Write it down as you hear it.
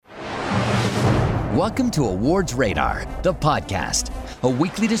Welcome to Awards Radar, the podcast, a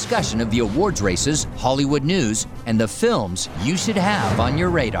weekly discussion of the awards races, Hollywood news, and the films you should have on your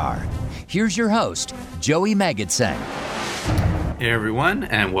radar. Here's your host, Joey Magidson. Hey everyone,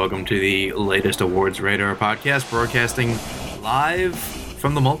 and welcome to the latest Awards Radar podcast, broadcasting live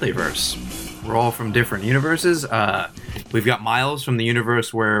from the multiverse. We're all from different universes. We've got Miles from the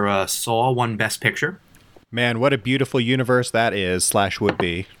universe where Saw won Best Picture. Man, what a beautiful universe that is, / would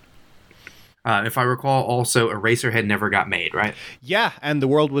be. If I recall, also Eraserhead never got made, right? Yeah, and the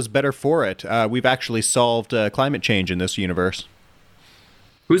world was better for it. We've actually solved climate change in this universe.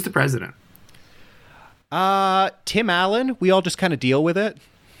 Who's the president? Tim Allen. We all just kind of deal with it.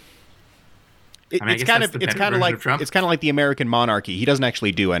 It's kind of like the American monarchy. He doesn't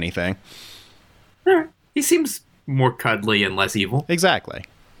actually do anything. He seems more cuddly and less evil. Exactly.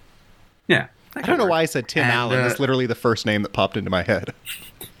 Yeah. I don't know why I said Tim Allen. That's literally the first name that popped into my head.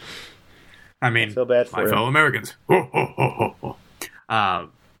 I mean, I feel bad for my fellow Americans. But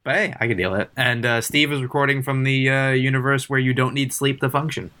hey, I can deal with it. And Steve is recording from the universe where you don't need sleep to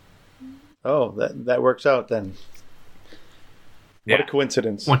function. Oh, that works out then. Yeah. What a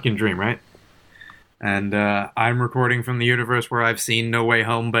coincidence. One can dream, right? And I'm recording from the universe where I've seen No Way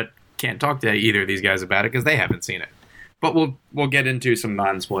Home, but can't talk to either of these guys about it because they haven't seen it. But we'll get into some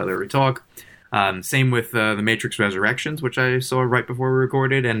non-spoilery talk. Same with The Matrix Resurrections, which I saw right before we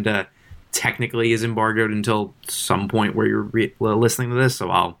recorded, and technically is embargoed until some point where you're listening to this,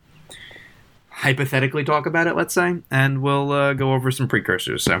 so I'll hypothetically talk about it, let's say, and we'll go over some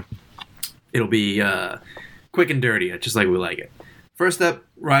precursors. So it'll be quick and dirty, just like we like it. First up,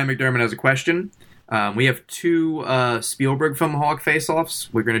 Ryan McDermott has a question. We have two Spielberg Film Hawk face-offs.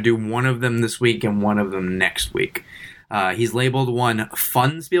 We're going to do one of them this week and one of them next week. He's labeled one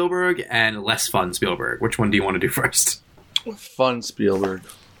Fun Spielberg and Less Fun Spielberg. Which one do you want to do first? Fun Spielberg.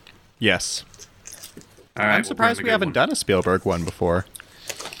 Yes. All right, I'm surprised we haven't done a Spielberg one before.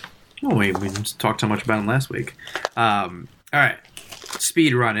 Oh, we just talked so much about him last week. All right.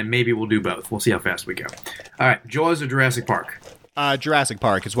 Speed run, and maybe we'll do both. We'll see how fast we go. All right. Jaws or Jurassic Park? Jurassic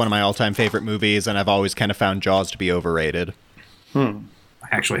Park is one of my all-time favorite movies, and I've always kind of found Jaws to be overrated. I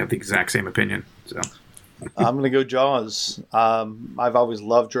actually have the exact same opinion. So I'm going to go Jaws. I've always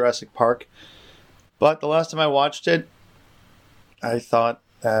loved Jurassic Park, but the last time I watched it, I thought,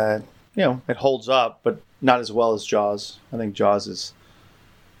 it holds up, but not as well as Jaws. I think Jaws is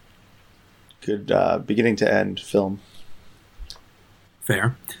good beginning to end film.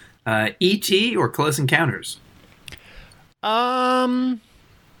 Fair. E.T. or Close Encounters? They're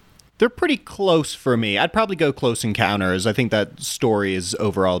pretty close for me. I'd probably go Close Encounters. I think that story is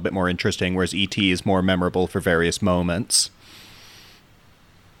overall a bit more interesting, whereas E.T. is more memorable for various moments.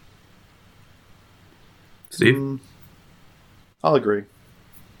 Steve? I'll agree.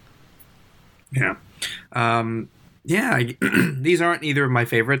 Yeah. These aren't either of my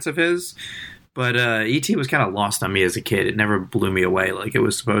favorites of his, but E.T. was kind of lost on me as a kid. It never blew me away like it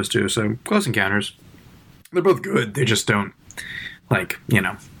was supposed to, so Close Encounters. They're both good. They just don't,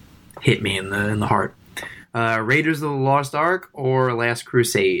 hit me in the heart. Raiders of the Lost Ark or Last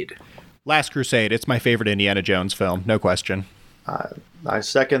Crusade? Last Crusade. It's my favorite Indiana Jones film. No question. I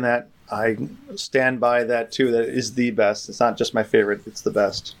second that. I stand by that, too. That is the best. It's not just my favorite. It's the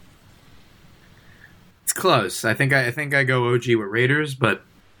best. It's close. I think I go OG with Raiders, but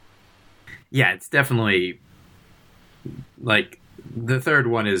yeah, it's definitely the third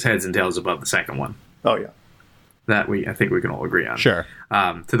one is heads and tails above the second one. Oh, yeah. That I think we can all agree on. Sure.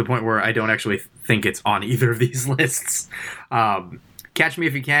 To the point where I don't actually think it's on either of these lists. Catch Me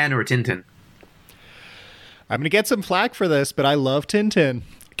If You Can or Tintin? I'm going to get some flack for this, but I love Tintin.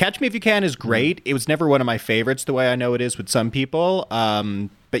 Catch Me If You Can is great. It was never one of my favorites the way I know it is with some people.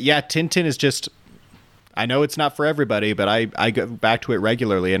 But yeah, Tintin is just... I know it's not for everybody, but I go back to it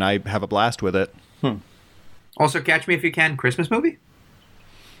regularly, and I have a blast with it. Also, Catch Me If You Can, Christmas movie?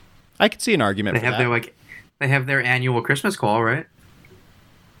 I could see an argument for that. They have their annual Christmas call, right?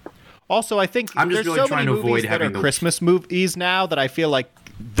 Also, I think there's so many movies that are Christmas movies now that I feel like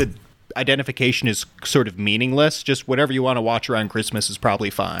the identification is sort of meaningless. Just whatever you want to watch around Christmas is probably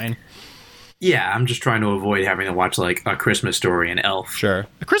fine. Yeah, I'm just trying to avoid having to watch A Christmas Story and Elf. Sure.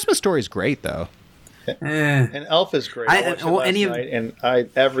 A Christmas Story is great, though. And Elf is great. I watched it last night, and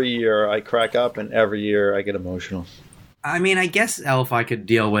every year I crack up, and every year I get emotional. I mean, I guess Elf I could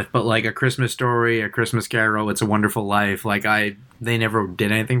deal with, but A Christmas Story, A Christmas Carol, It's a Wonderful Life, they never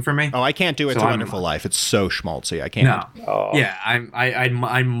did anything for me. Oh, I can't do It's a Wonderful Life. It's so schmaltzy. I can't. No. Oh. Yeah,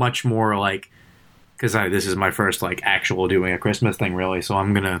 I'm much more because this is my first actual doing a Christmas thing, really. So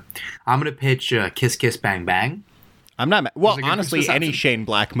I'm gonna pitch Kiss Kiss Bang Bang. I'm not. Well, honestly, any Shane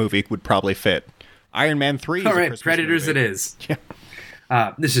Black movie would probably fit Iron Man 3 is All a right, Christmas Predators movie. it is.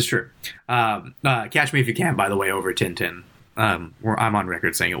 This is true. Catch Me If You Can, by the way, over Tintin. Where I'm on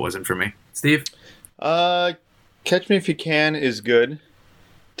record saying it wasn't for me. Steve? Catch Me If You Can is good.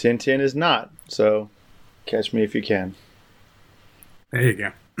 Tintin is not. So, Catch Me If You Can. There you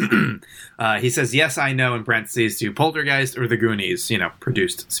go. He says, yes, I know, in parentheses, to Poltergeist or The Goonies,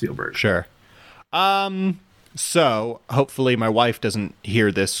 produced Spielberg. Sure. So, hopefully my wife doesn't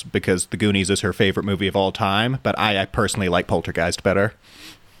hear this because The Goonies is her favorite movie of all time, but I personally like Poltergeist better.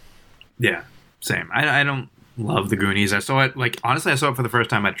 Yeah, same. I don't love The Goonies. I saw it, honestly, I saw it for the first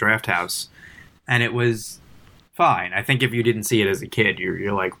time at Draft House, and it was fine. I think if you didn't see it as a kid,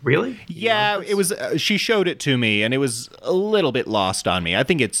 you're like, really? Yeah, it was. She showed it to me, and it was a little bit lost on me. I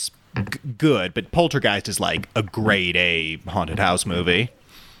think it's good, but Poltergeist is like a grade A haunted house movie.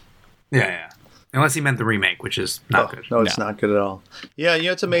 Yeah. Unless he meant the remake, which is not good. No, it's not good at all. Yeah,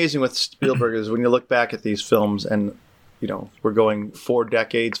 it's amazing with Spielberg is when you look back at these films and, we're going 5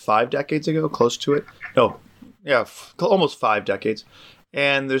 decades ago, close to it. No, yeah, almost 5 decades.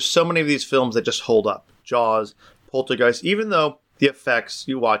 And there's so many of these films that just hold up. Jaws, Poltergeist, even though the effects,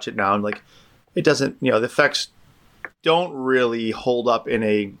 you watch it now and it doesn't, the effects don't really hold up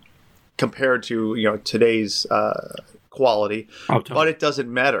compared to, today's quality, but it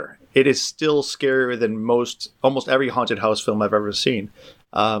doesn't matter. It is still scarier than almost every haunted house film I've ever seen.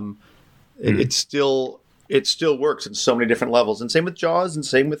 It still works in so many different levels, and same with Jaws, and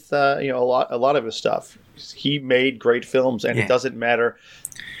same with a lot of his stuff. He made great films, and it doesn't matter.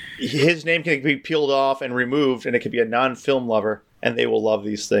 His name can be peeled off and removed, and it could be a non-film lover, and they will love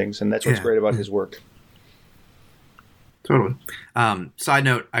these things, and that's what's great about his work. Totally. Side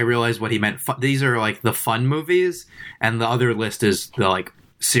note, I realized what he meant. These are the fun movies, and the other list is the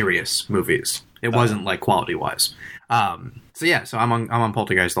serious movies. It wasn't quality wise. So I'm on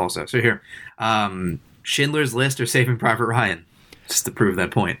Poltergeist also. So here, Schindler's List or Saving Private Ryan, just to prove that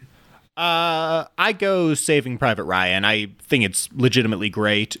point. I go Saving Private Ryan. I think it's legitimately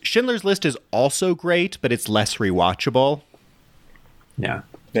great. Schindler's List is also great, but it's less rewatchable. Yeah.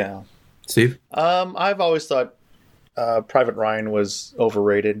 Steve? I've always thought Private Ryan was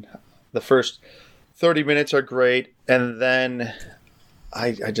overrated. The first 30 minutes are great, and then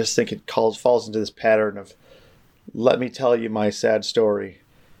I just think it falls into this pattern of let me tell you my sad story,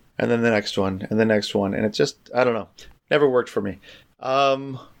 and then the next one, and the next one, and it just, I don't know, never worked for me.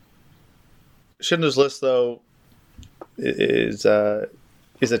 Schindler's List, though, is a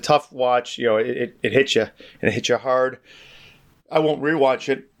tough watch. It hits you, and it hits you hard. I won't rewatch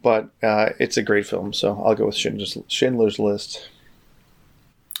it, but it's a great film, so I'll go with Schindler's List.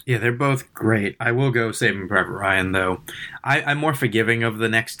 Yeah, they're both great. I will go Saving Private Ryan, though. I'm more forgiving of the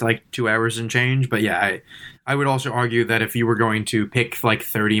next 2 hours and change, but yeah, I would also argue that if you were going to pick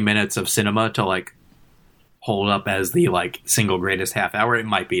 30 minutes of cinema to hold up as the single greatest half hour, it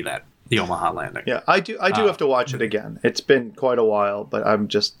might be that the Omaha Landing. Yeah, I do have to watch it again. It's been quite a while, but I'm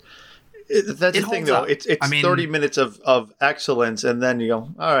just that's the thing though. It's 30 minutes of excellence, and then you go,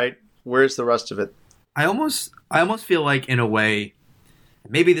 all right, where's the rest of it? I almost feel in a way,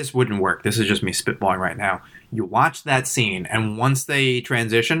 maybe this wouldn't work. This is just me spitballing right now. You watch that scene, and once they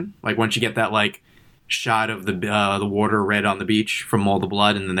transition, once you get that shot of the water red on the beach from all the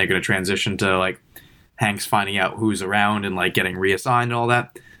blood, and then they're going to transition to Hank's finding out who's around and getting reassigned and all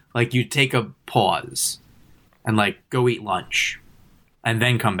that. You take a pause and go eat lunch, and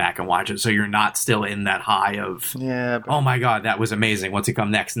then come back and watch it, so you're not still in that high of oh my god, that was amazing. What's to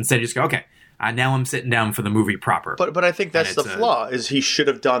come next? Instead, you just go, okay. Now I'm sitting down for the movie proper. But I think that's the flaw, is he should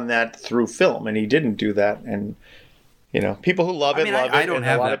have done that through film, and he didn't do that. And, people who love it, love it. I don't and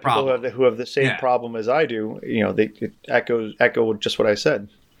have a lot that of people problem. who have the same problem as I do, it echo just what I said.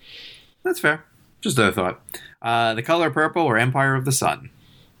 That's fair. Just a thought. The Color Purple or Empire of the Sun?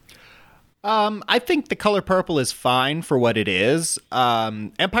 I think The Color Purple is fine for what it is.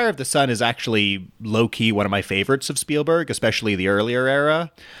 Empire of the Sun is actually low-key one of my favorites of Spielberg, especially the earlier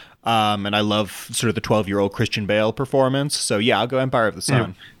era. And I love sort of the 12-year-old Christian Bale performance. So, yeah, I'll go Empire of the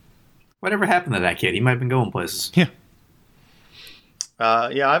Sun. Yeah. Whatever happened to that kid? He might have been going places. Yeah.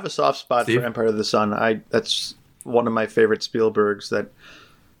 I have a soft spot for Empire of the Sun. That's one of my favorite Spielbergs that,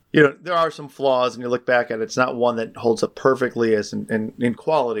 there are some flaws, and you look back at it, it's not one that holds up perfectly as in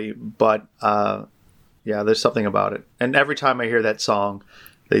quality, but, there's something about it. And every time I hear that song,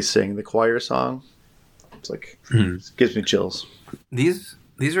 they sing the choir song, it's it gives me chills. These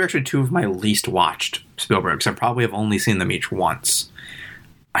are actually two of my least watched Spielbergs. I probably have only seen them each once.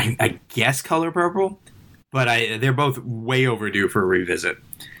 I guess Color Purple, but they're both way overdue for a revisit.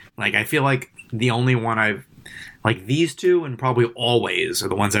 I feel the only one I've... these two and probably Always are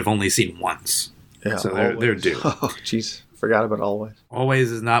the ones I've only seen once. Yeah, So they're due. Oh, jeez. Forgot about Always.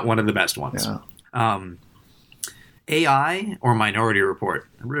 Always is not one of the best ones. Yeah. AI or Minority Report.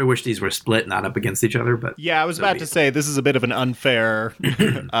 I really wish these were split, not up against each other. But Yeah, I was about to say this is a bit of an unfair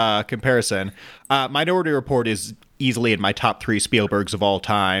comparison. Minority Report is easily in my top 3 Spielbergs of all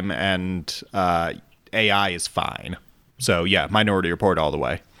time, and AI is fine. So yeah, Minority Report all the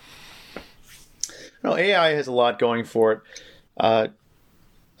way. No, AI has a lot going for it.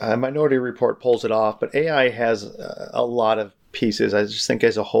 Minority Report pulls it off, but AI has a lot of pieces. I just think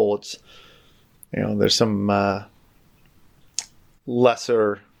as a whole, it's there's some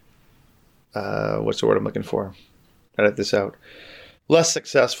lesser. What's the word I'm looking for? Edit this out. Less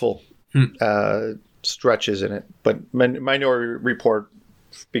successful stretches in it, but Minority Report,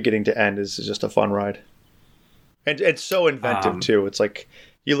 beginning to end, is just a fun ride, and it's so inventive too. It's like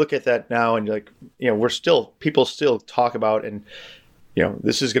you look at that now, and you're like, people still talk about, and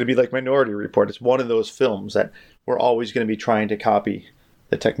this is going to be like Minority Report. It's one of those films that we're always going to be trying to copy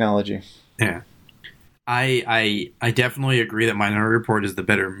the technology. Yeah. I definitely agree that Minority Report is the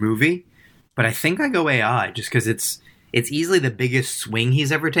better movie, but I think I go AI just because it's easily the biggest swing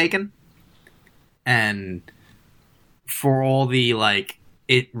he's ever taken, and for all the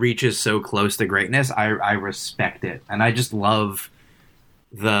it reaches so close to greatness, I respect it, and I just love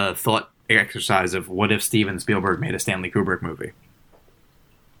the thought exercise of what if Steven Spielberg made a Stanley Kubrick movie.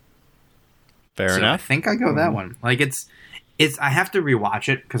 Fair enough. I think I go that one. It's I have to rewatch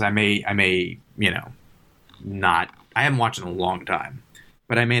it because I may not. I haven't watched it in a long time,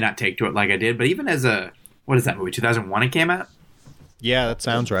 but I may not take to it like I did. But even as what is that movie? 2001 it came out? Yeah, that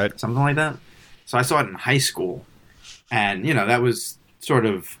sounds right. Something like that. So I saw it in high school, and that was sort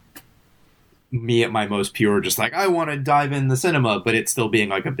of me at my most pure, just I want to dive in the cinema, but it still being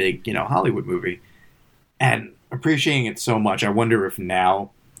like a big Hollywood movie, and appreciating it so much. I wonder if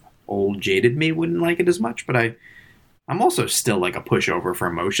now old jaded me wouldn't like it as much, but I'm also still a pushover for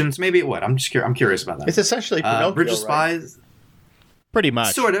emotions. Maybe it would. I'm curious about that. It's essentially Pinocchio, Bridge of Spies. Right? Pretty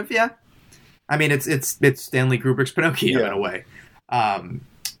much. Sort of, yeah. I mean, it's Stanley Kubrick's Pinocchio in a way.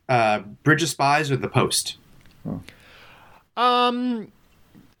 Bridge of Spies or The Post?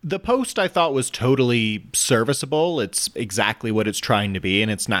 The Post I thought was totally serviceable. It's exactly what it's trying to be,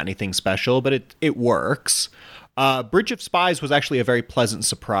 and it's not anything special, but it works. Bridge of Spies was actually a very pleasant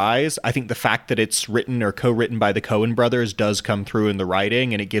surprise. I think the fact that it's written or co-written by the Coen brothers does come through in the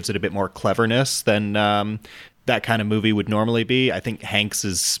writing, and it gives it a bit more cleverness than that kind of movie would normally be. I think Hanks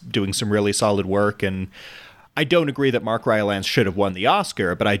is doing some really solid work, and I don't agree that Mark Rylance should have won the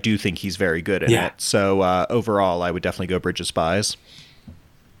Oscar, but I do think he's very good in it. So overall, I would definitely go Bridge of Spies.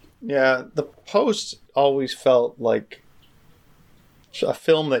 Yeah, The Post always felt like a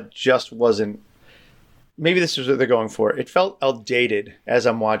film that just wasn't. Maybe this is what they're going for. It felt outdated as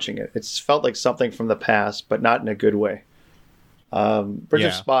I'm watching it. It's felt like something from the past, but not in a good way. Bridge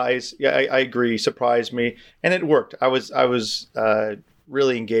of Spies, I agree, surprised me, and it worked. I was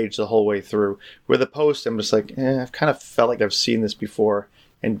really engaged the whole way through. Where The Post, I'm just like, I've kind of felt like I've seen this before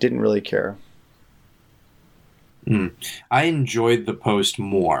and didn't really care. I enjoyed The Post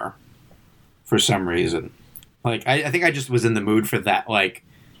more for some reason. I think I just was in the mood for that.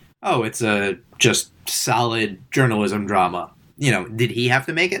 It's a just solid journalism drama. Did he have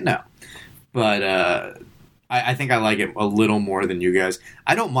to make it? No. But I think I like it a little more than you guys.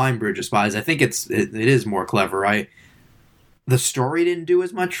 I don't mind Bridge of Spies. I think it is more clever. The story didn't do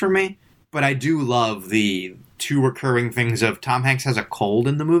as much for me, but I do love the 2 recurring things of Tom Hanks has a cold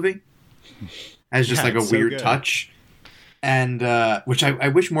in the movie. As just a weird touch. And which I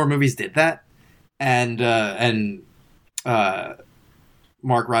wish more movies did that. And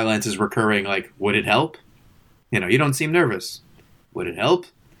Mark Rylance's recurring, would it help? You don't seem nervous. Would it help?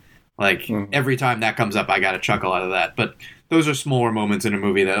 Every time that comes up, I got a chuckle out of that. But those are smaller moments in a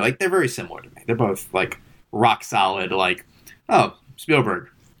movie that, they're very similar to me. They're both, rock solid, oh, Spielberg,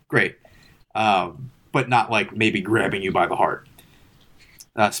 great. But not, maybe grabbing you by the heart.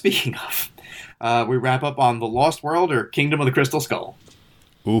 Speaking of, we wrap up on The Lost World or Kingdom of the Crystal Skull.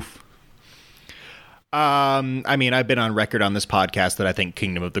 Oof. I mean, I've been on record on this podcast that I think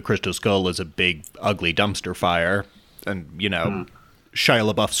Kingdom of the Crystal Skull is a big, ugly dumpster fire. And,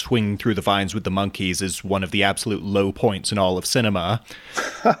 Shia LaBeouf swinging through the vines with the monkeys is one of the absolute low points in all of cinema.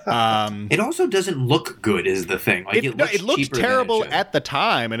 It also doesn't look good, is the thing. It looked terrible at the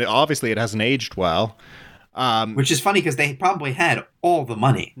time, and it hasn't aged well. Which is funny because they probably had all the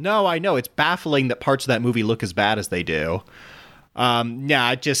money. No, I know. It's baffling that parts of that movie look as bad as they do.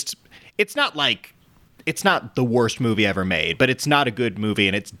 It's not the worst movie ever made, but it's not a good movie,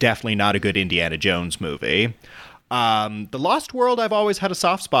 and it's definitely not a good Indiana Jones movie. The Lost World I've always had a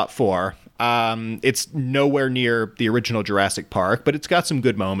soft spot for. It's nowhere near the original Jurassic Park, but it's got some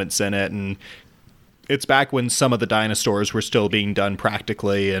good moments in it, and it's back when some of the dinosaurs were still being done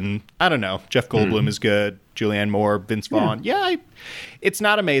practically, and I don't know, Jeff Goldblum is good, Julianne Moore, Vince Vaughn. It's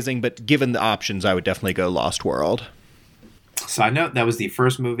not amazing, but given the options, I would definitely go Lost World. Side note, that was the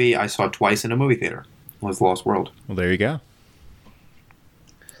first movie I saw twice in a movie theater, was Lost World. Well, there you go.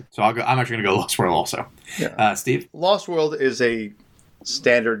 So I'm actually going to go Lost World also. Yeah. Steve? Lost World is a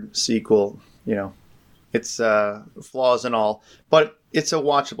standard sequel. You know, it's flaws and all, but it's a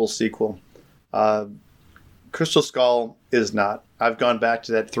watchable sequel. Crystal Skull is not. I've gone back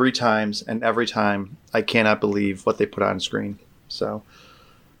to that 3 times, and every time I cannot believe what they put on screen. So,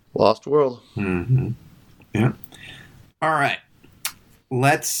 Lost World. Mm-hmm. Yeah. All right.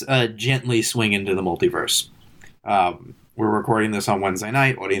 Let's gently swing into the multiverse. We're recording this on Wednesday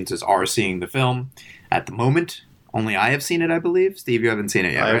night. Audiences are seeing the film at the moment. Only I have seen it, I believe. Steve, you haven't seen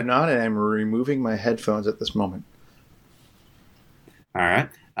it yet, I right? have not, and I'm removing my headphones at this moment. All right.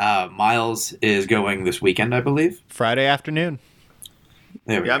 Miles is going this weekend, I believe. Friday afternoon.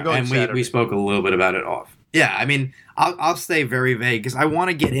 There we Yeah, go. I'm going and Saturday. we spoke a little bit about it off. Yeah, I mean, I'll stay very vague because I want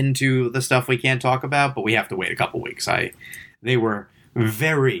to get into the stuff we can't talk about, but we have to wait a couple weeks. They were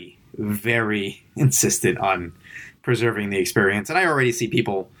very, very insistent on preserving the experience, and I already see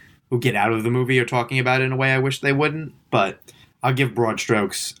people who get out of the movie are talking about it in a way I wish they wouldn't, but I'll give broad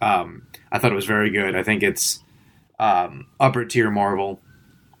strokes. I thought it was very good. I think it's upper tier Marvel.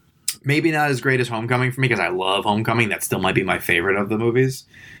 Maybe not as great as Homecoming for me because I love Homecoming. That still might be my favorite of the movies,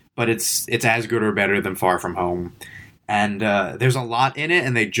 but it's as good or better than Far From Home. And there's a lot in it,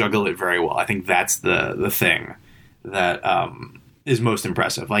 and they juggle it very well. I think that's the thing that is most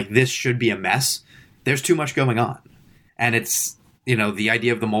impressive. Like, this should be a mess. There's too much going on. And it's, the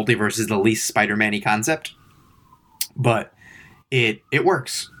idea of the multiverse is the least Spider-Man-y concept. But it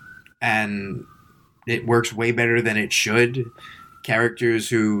works. And it works way better than it should. Characters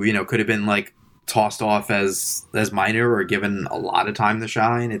who, could have been, like, tossed off as minor or given a lot of time to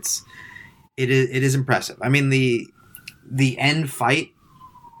shine. It is impressive. I mean, the end fight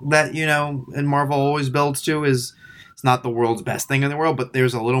that, and Marvel always builds to is, it's not the world's best thing in the world, but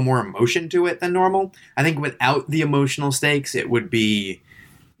there's a little more emotion to it than normal. I think without the emotional stakes, it would be,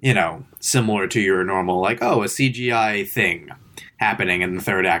 similar to your normal, like, a CGI thing happening in the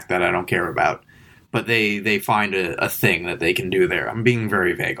third act that I don't care about. But they find a thing that they can do there. I'm being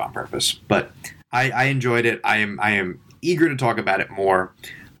very vague on purpose, but I enjoyed it. I am eager to talk about it more.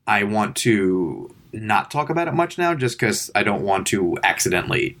 I want to not talk about it much now just because I don't want to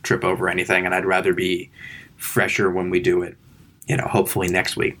accidentally trip over anything, and I'd rather be fresher when we do it, hopefully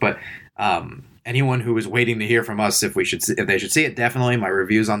next week. But anyone who is waiting to hear from us if they should see it, definitely. My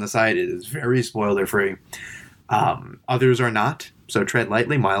reviews on the site is very spoiler free. Others are not, so tread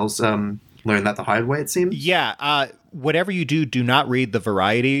lightly. Miles learned that the hard way, it seems. Yeah, whatever you do not read the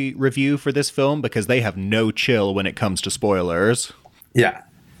Variety review for this film because they have no chill when it comes to spoilers. Yeah.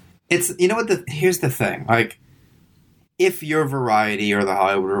 It's, here's the thing. Like, if you're Variety or the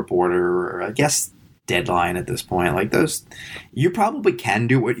Hollywood Reporter, or I guess Deadline at this point, like those, you probably can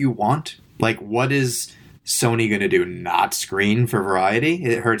do what you want. Like, what is Sony going to do? Not screen for Variety?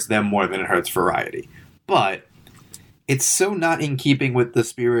 It hurts them more than it hurts Variety. But it's so not in keeping with the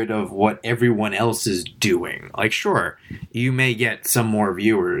spirit of what everyone else is doing. Like, sure, you may get some more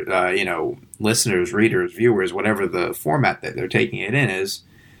viewers, listeners, readers, viewers, whatever the format that they're taking it in is.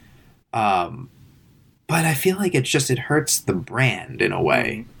 But I feel like it hurts the brand in a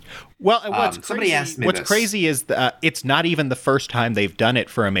way. Well, somebody asked me what's this. crazy is it's not even the first time they've done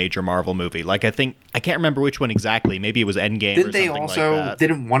it for a major Marvel movie. Like, I can't remember which one exactly. Maybe it was Endgame. Didn't or they something also? Like that.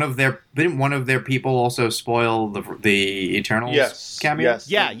 Didn't one of their people also spoil the Eternals cameo? Yes.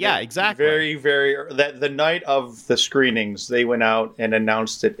 Yeah, exactly. Very, very. The night of the screenings, they went out and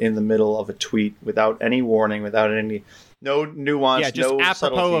announced it in the middle of a tweet without any warning, without any no nuance, just no apropos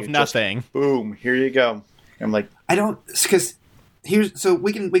subtlety, of nothing. Just, boom, here you go. I'm like, I don't, because so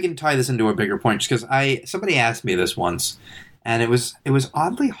we can tie this into a bigger point because somebody asked me this once, and it was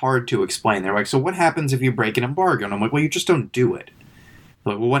oddly hard to explain. They're like, so what happens if you break an embargo? And I'm like, well, you just don't do it.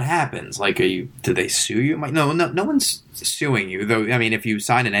 Like, well, what happens? Like, do they sue you? I'm like, no one's suing you. Though, I mean, if you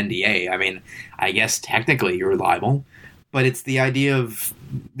sign an NDA, I mean, I guess technically you're liable, but it's the idea of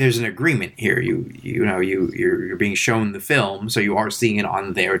there's an agreement here. You're being shown the film, so you are seeing it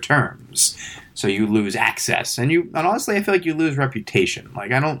on their terms. So you lose access, and honestly, I feel like you lose reputation.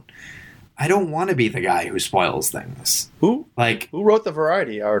 Like, I don't want to be the guy who spoils things. who Like, who wrote the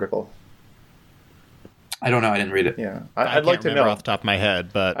Variety article? I don't know. I didn't read it. Yeah, I'd like to know off the top of my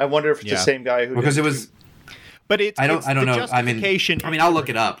head, but I wonder if it's the same guy who Because did it was. But it's I don't know. I mean, justification. I'll look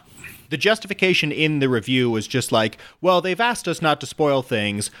it up. the justification in the review was just like, well, they've asked us not to spoil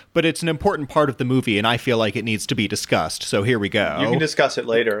things, but it's an important part of the movie, and I feel like it needs to be discussed. So here we go. You can discuss it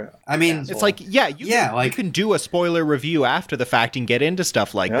later. I mean, It's like, you can do a spoiler review after the fact and get into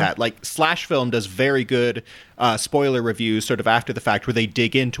stuff like that. Like, Slash Film does very good spoiler reviews sort of after the fact where they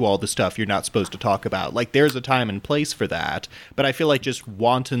dig into all the stuff you're not supposed to talk about. Like, there's a time and place for that. But I feel like just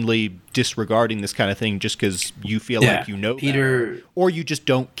wantonly disregarding this kind of thing just because you feel like you know Peter, better, or you just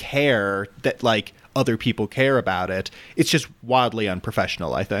don't care that, like, other people care about it. It's just wildly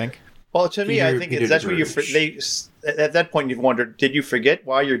unprofessional, I think. Well, to me, I think that's what at that point you've wondered, did you forget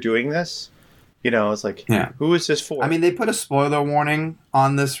why you're doing this? You know, it's like, who is this for? I mean, they put a spoiler warning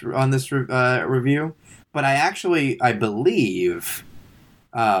on this review, but I believe,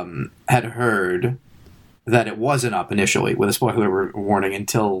 had heard that it wasn't up initially with a spoiler warning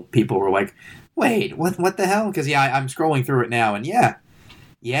until people were like, wait, what the hell? Because, I'm scrolling through it now, and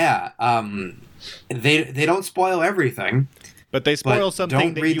they don't spoil everything. But they spoil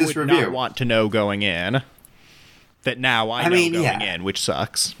something that you would not want to know going in. That now I know going in, which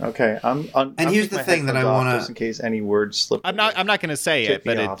sucks. Okay, I'm here's the thing that I want to, just in case any words slip. I'm not going to say it,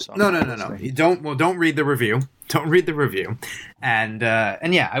 but no. You don't read the review. Don't read the review, and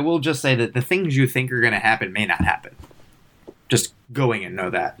I will just say that the things you think are going to happen may not happen. Just going and know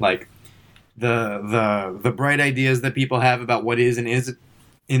that, like the bright ideas that people have about what is and is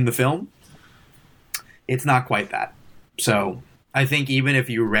in the film, it's not quite that. So I think even if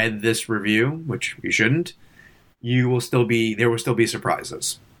you read this review, which you shouldn't, there will still be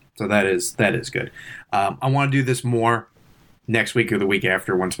surprises. So that is good. I want to do this more next week or the week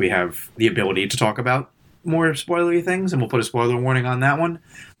after once we have the ability to talk about more spoilery things, and we'll put a spoiler warning on that one.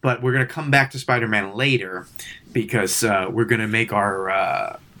 But we're going to come back to Spider-Man later because we're going to make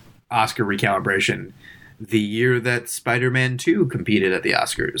our Oscar recalibration the year that Spider-Man 2 competed at the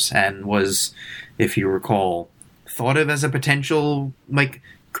Oscars and was, if you recall, thought of as a potential, like,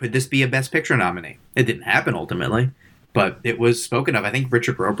 could this be a Best Picture nominee? It didn't happen ultimately, but it was spoken of. I think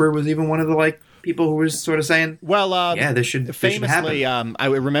Richard Roeper was even one of the people who was sort of saying, "Well, this should famously." happen. I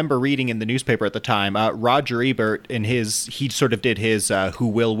remember reading in the newspaper at the time, Roger Ebert he sort of did his who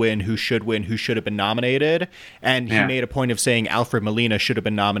will win, who should have been nominated, and he made a point of saying Alfred Molina should have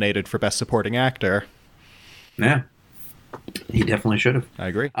been nominated for Best Supporting Actor. Yeah, he definitely should have. I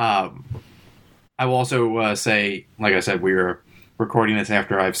agree. I will also say, like I said, we were recording this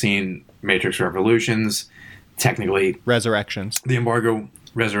after I've seen Matrix Revolutions, technically Resurrections, the embargo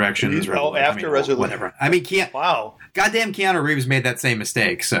Resurrections. After Resurrections, whatever. I mean, wow, goddamn, Keanu Reeves made that same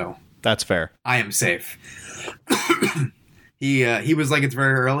mistake, so that's fair. I am safe. He was like, it's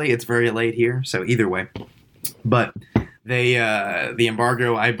very early, it's very late here, so either way. But the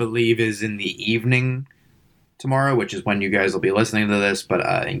embargo, I believe, is in the evening tomorrow, which is when you guys will be listening to this,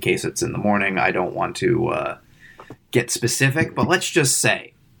 but in case it's in the morning, I don't want to get specific, but let's just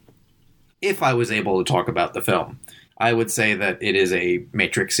say, if I was able to talk about the film, I would say that it is a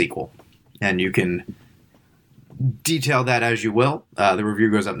Matrix sequel, and you can detail that as you will. The review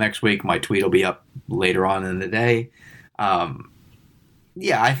goes up next week. My tweet will be up later on in the day. I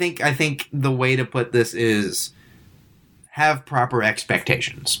think the way to put this is have proper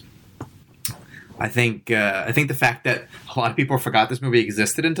expectations. I think the fact that a lot of people forgot this movie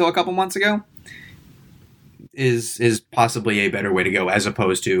existed until a couple months ago is possibly a better way to go, as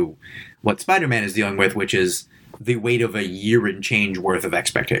opposed to what Spider-Man is dealing with, which is the weight of a year and change worth of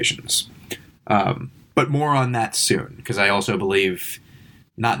expectations. But more on that soon, because I also believe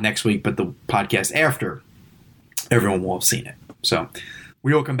not next week, but the podcast after, everyone will have seen it. So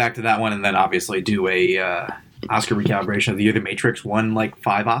we will come back to that one, and then obviously do a Oscar recalibration of the year. The Matrix won 5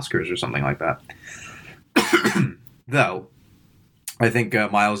 Oscars or something like that. Though, I think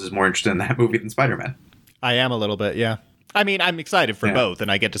Miles is more interested in that movie than Spider-Man. I am a little bit, yeah. I mean, I'm excited for both,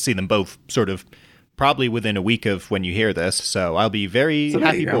 and I get to see them both sort of probably within a week of when you hear this, so I'll be very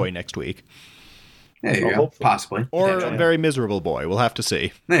happy boy next week. There you go. Possibly. Or a very miserable boy. We'll have to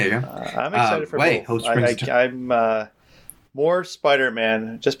see. There you go. I'm excited for both. I'm more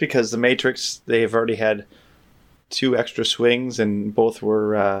Spider-Man, just because The Matrix, they've already had 2 extra swings, and both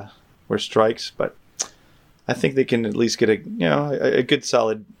were strikes, but I think they can at least get a good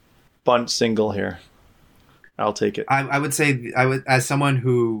solid bunt single here. I'll take it. I would say, as someone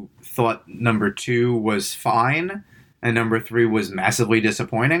who thought number 2 was fine and number 3 was massively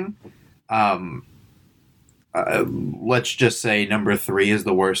disappointing, let's just say number 3 is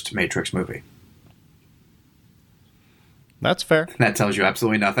the worst Matrix movie. That's fair. That tells you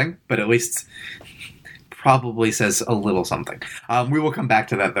absolutely nothing, but at least probably says a little something. We will come back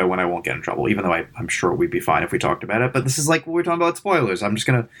to that, though, when I won't get in trouble, even though I'm sure we'd be fine if we talked about it. But this is like we're talking about spoilers. I'm just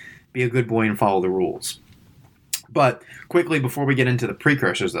going to be a good boy and follow the rules. But quickly, before we get into the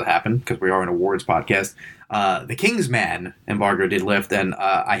precursors that happened, because we are an awards podcast, The Kingsman embargo did lift, and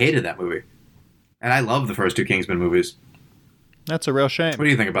I hated that movie. And I love the first two Kingsman movies. That's a real shame. What do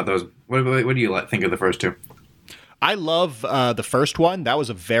you think about those? What do you think of the first two? I love the first one. That was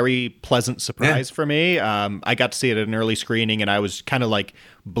a very pleasant surprise for me. I got to see it at an early screening, and I was kind of like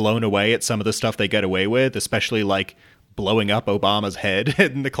blown away at some of the stuff they get away with, especially like blowing up Obama's head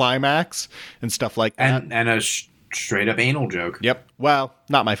in the climax and stuff like that. And a straight up anal joke. Yep. Well,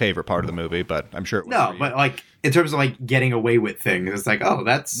 not my favorite part of the movie, but I'm sure it was. No, but like in terms of like getting away with things, it's like, oh,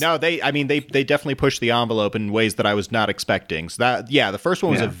 that's no. They definitely pushed the envelope in ways that I was not expecting. So the first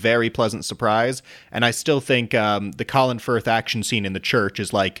one was a very pleasant surprise, and I still think the Colin Firth action scene in the church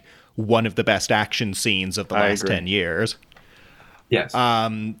is like one of the best action scenes of the last 10 years. Yes.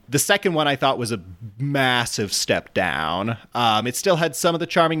 The second one I thought was a massive step down. It still had some of the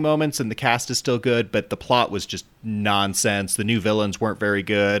charming moments, and the cast is still good, but the plot was just nonsense. The new villains weren't very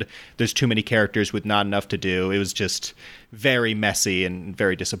good. There's too many characters with not enough to do. It was just very messy and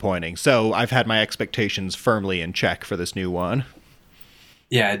very disappointing. So I've had my expectations firmly in check for this new one.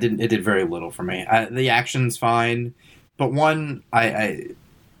 Yeah, it did very little for me. The action's fine, but one, I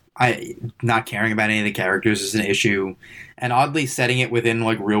not caring about any of the characters is an issue, and oddly setting it within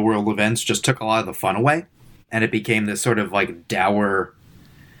like real world events just took a lot of the fun away, and it became this sort of like dour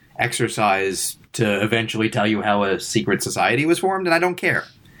exercise to eventually tell you how a secret society was formed, and I don't care.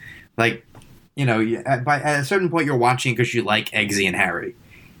 Like, you know, at a certain point you're watching because you like Eggsy and Harry,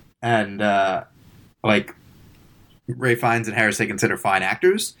 and like Ray Fiennes and Harris they consider fine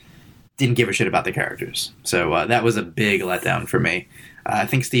actors, didn't give a shit about the characters, so that was a big letdown for me. I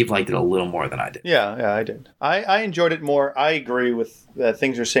think Steve liked it a little more than I did. Yeah, I did. I enjoyed it more. I agree with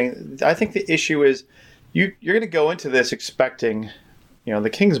things you're saying. I think the issue is you're going to go into this expecting, the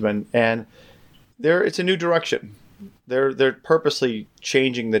Kingsman, and it's a new direction. They're purposely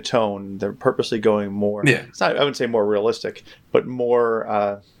changing the tone. They're purposely going more. Yeah. It's not. I wouldn't say more realistic, but more.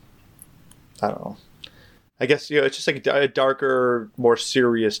 I don't know. I guess it's just like a darker, more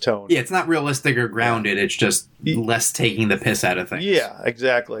serious tone. Yeah, it's not realistic or grounded. It's just less taking the piss out of things. Yeah,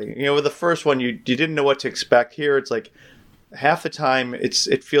 exactly. With the first one, you didn't know what to expect. Here, it's like half the time it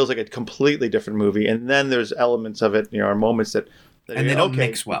feels like a completely different movie, and then there's elements of it, or moments that and they don't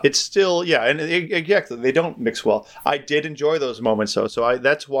mix well. It's still exactly they don't mix well. I did enjoy those moments though, so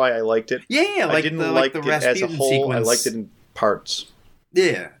that's why I liked it. Yeah, I didn't like it as a whole. Sequence. I liked it in parts.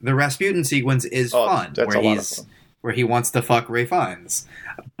 Yeah, the Rasputin sequence is fun, where he wants to fuck Ray Fiennes,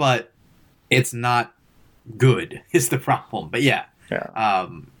 but it's not good. Is the problem? But yeah.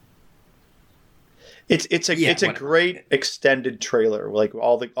 It's a great extended trailer, like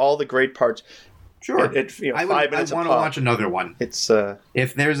all the great parts. Sure, I 5 minutes. I want to watch another one. It's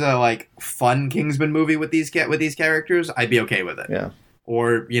if there's a like fun Kingsman movie with these characters, I'd be okay with it. Yeah,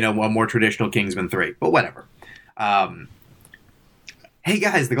 or a more traditional Kingsman 3, but whatever. Hey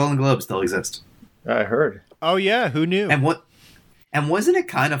guys, the Golden Globes still exist. I heard. Oh yeah, who knew? And wasn't it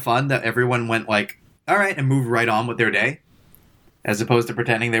kind of fun that everyone went like, all right, and moved right on with their day, as opposed to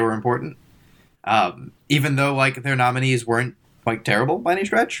pretending they were important, even though like their nominees weren't like terrible by any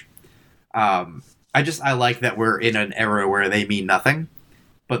stretch. I like that we're in an era where they mean nothing,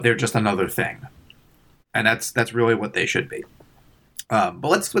 but they're just another thing, and that's really what they should be. But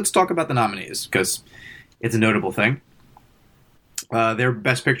let's talk about the nominees because it's a notable thing. Their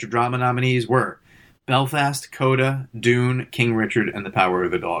Best Picture Drama nominees were Belfast, Coda, Dune, King Richard, and The Power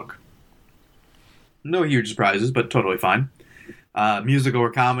of the Dog. No huge surprises, but totally fine. Musical or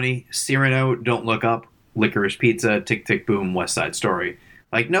comedy, Cyrano, Don't Look Up, Licorice Pizza, Tick Tick Boom, West Side Story.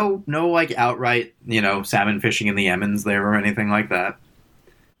 Like, no like outright, salmon fishing in the Emmons there or anything like that.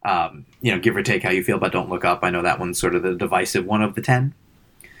 Give or take how you feel about Don't Look Up. I know that one's sort of the divisive one of the 10.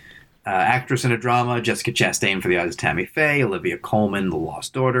 Actress in a drama, Jessica Chastain for The Eyes of Tammy Faye, Olivia Colman, The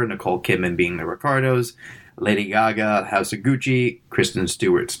Lost Daughter, Nicole Kidman being The Ricardos, Lady Gaga, House of Gucci, Kristen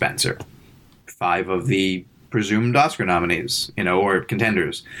Stewart, Spencer. 5 of the presumed Oscar nominees, or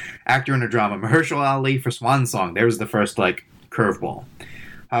contenders. Actor in a drama, Mahershala Ali for Swan Song. There's the first, curveball.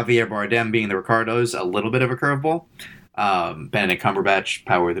 Javier Bardem being The Ricardos, a little bit of a curveball. Benedict Cumberbatch,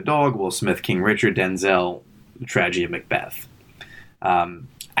 Power of the Dog, Will Smith, King Richard, Denzel, Tragedy of Macbeth.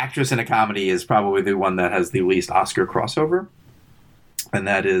 Actress in a comedy is probably the one that has the least Oscar crossover, and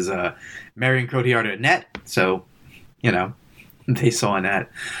that is Marion Cotillard Annette. So, they saw Annette.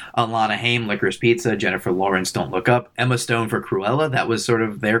 Alana Haim, Licorice Pizza. Jennifer Lawrence, Don't Look Up. Emma Stone for Cruella. That was sort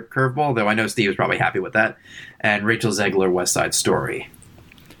of their curveball, though I know Steve was probably happy with that. And Rachel Zegler, West Side Story.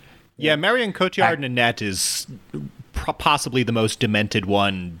 Yeah, Marion Cotillard Annette is possibly the most demented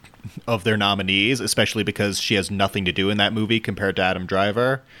one of their nominees, especially because she has nothing to do in that movie compared to Adam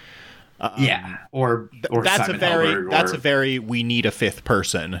Driver. Or that's Simon a very Helberg, that's a very we need a fifth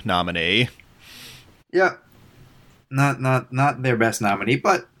person nominee. Yeah. Not their best nominee,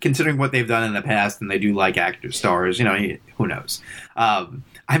 but considering what they've done in the past, and they do like actors, stars, who knows?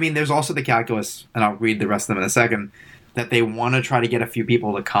 I mean, there's also the calculus, and I'll read the rest of them in a second, that they want to try to get a few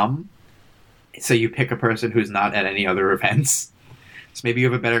people to come. So you pick a person who's not at any other events. So maybe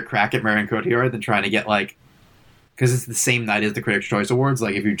you have a better crack at Marion Cotillard than trying to get, because it's the same night as the Critics' Choice Awards,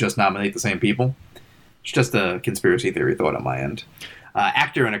 if you just nominate the same people. It's just a conspiracy theory thought on my end.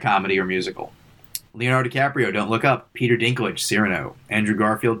 Actor in a comedy or musical. Leonardo DiCaprio, Don't Look Up. Peter Dinklage, Cyrano. Andrew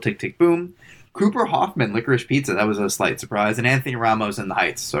Garfield, Tick, Tick, Boom. Cooper Hoffman, Licorice Pizza. That was a slight surprise. And Anthony Ramos in The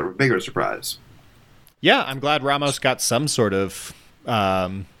Heights. So a bigger surprise. Yeah, I'm glad Ramos got some sort of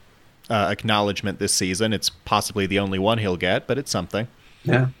acknowledgement this season. It's possibly the only one he'll get, but it's something.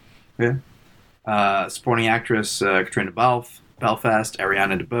 Yeah. Supporting actress, Katrina Balfe, Belfast.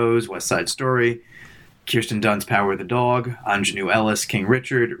 Ariana DeBose, West Side Story. Kirsten Dunst, Power of the Dog. Anjanou Ellis, King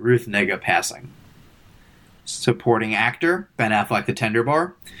Richard. Ruth Negga, Passing. Supporting actor, Ben Affleck, The Tender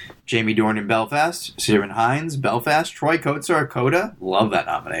Bar. Jamie Dornan, Belfast. Ciarán Hinds, Belfast. Troy Kotsur, Coda. Love that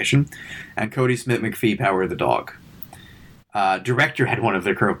nomination. And Cody Smith-McPhee, Power of the Dog. Director had one of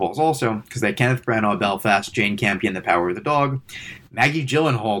their curveballs also, because they had Kenneth Branagh, Belfast. Jane Campion, The Power of the Dog. Maggie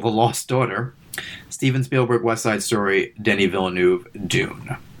Gyllenhaal, The Lost Daughter. Steven Spielberg, West Side Story. Denis Villeneuve,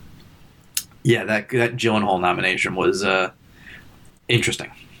 Dune. Yeah, that Gyllenhaal nomination was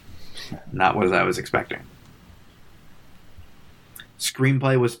interesting. Not what I was expecting.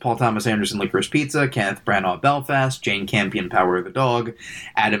 Screenplay was Paul Thomas Anderson, Licorice Pizza. Kenneth Branagh, Belfast. Jane Campion, Power of the Dog.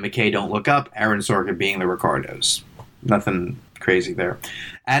 Adam McKay, Don't Look Up. Aaron Sorkin, Being the Ricardos. Nothing crazy there.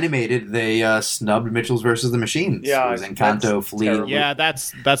 Animated, they snubbed Mitchell's versus the Machines. Yeah, it was Encanto, Flea. terrible. Yeah,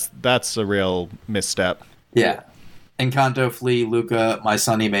 that's a real misstep. Yeah. Encanto, Flea, Luca, My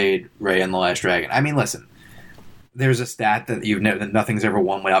Sunny Maid, Ray, and the Last Dragon. I mean, listen. There's a stat that that nothing's ever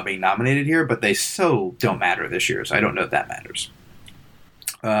won without being nominated here, but they so don't matter this year, so I don't know if that matters.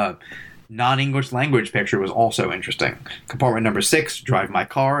 Non-English language picture was also interesting. Compartment number 6, Drive My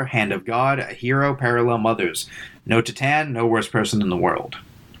Car, Hand of God, A Hero, Parallel Mothers, No Titan, No Worst Person in the World.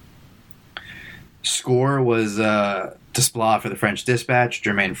 Score was Desplat for The French Dispatch,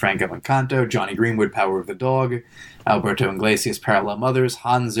 Jermaine Franco, Encanto, Johnny Greenwood, Power of the Dog, Alberto Iglesias, Parallel Mothers,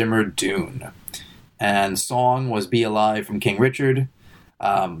 Hans Zimmer, Dune. And song was Be Alive from King Richard.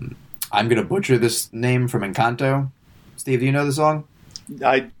 I'm going to butcher this name from Encanto. Steve, do you know the song?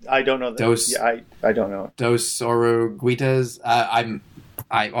 I don't know that. I don't know. Dos Oruguitas.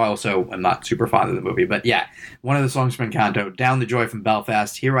 I also am not super fond of the movie, but yeah, one of the songs from Encanto, Down the Joy from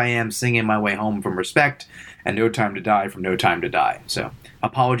Belfast, Here I Am Singing My Way Home from Respect, and No Time to Die from No Time to Die. So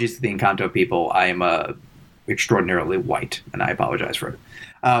apologies to the Encanto people. I am extraordinarily white, and I apologize for it.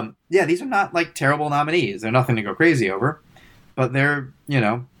 Yeah, these are not terrible nominees. They're nothing to go crazy over, but they're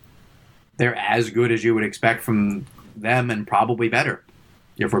as good as you would expect from them, and probably better,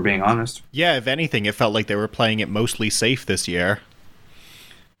 if we're being honest. Yeah, if anything, it felt like they were playing it mostly safe this year.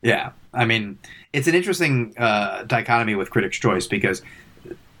 Yeah, I mean, it's an interesting dichotomy with Critics' Choice, because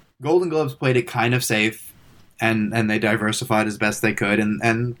Golden Globes played it kind of safe, and they diversified as best they could,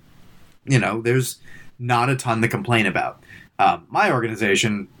 and there's not a ton to complain about. My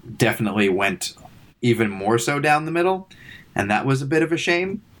organization definitely went even more so down the middle, and that was a bit of a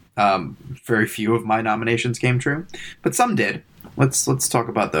shame. Very few of my nominations came true, but some did. Let's talk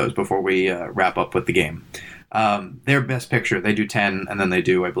about those before we wrap up with the game. Their Best Picture, they do 10, and then they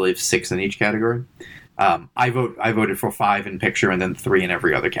do, I believe, 6 in each category. I voted for 5 in picture and then 3 in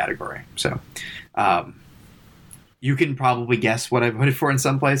every other category. So you can probably guess what I voted for in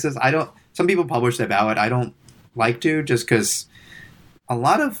some places. Some people publish their ballot. I don't like to, just because a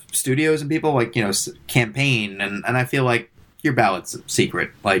lot of studios and people campaign, and I feel like your ballot's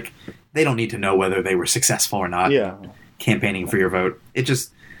secret. They don't need to know whether they were successful or not. Yeah. Campaigning for your vote.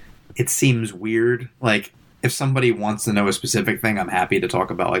 It seems weird. If somebody wants to know a specific thing, I'm happy to talk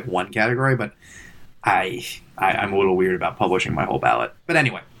about one category, but I'm a little weird about publishing my whole ballot. But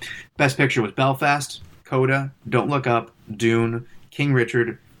anyway, Best Picture was Belfast, Coda, Don't Look Up, Dune, King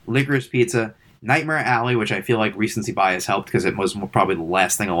Richard, Licorice Pizza, Nightmare Alley, which I feel like recency bias helped because it was probably the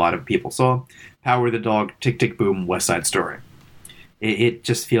last thing a lot of people saw, Power of the Dog, Tick, Tick, Boom, West Side Story. It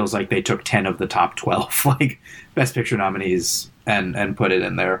just feels like they took 10 of the top 12 Best Picture nominees and put it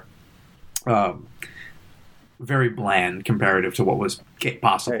in there. Very bland comparative to what was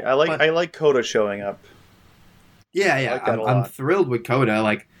possible. Hey, I like Coda showing up. Yeah. I'm thrilled with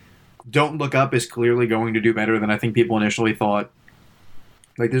Coda. Don't Look Up is clearly going to do better than I think people initially thought.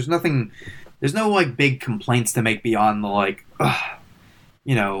 Like, there's no like big complaints to make beyond the like,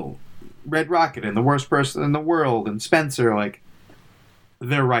 Red Rocket and the worst person in the world and Spencer, like,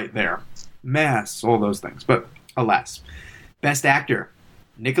 they're right there. Mass, all those things. But alas, best actor,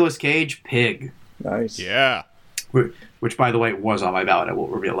 Nicolas Cage, Pig. Nice. Yeah. Which, by the way, was on my ballot. I will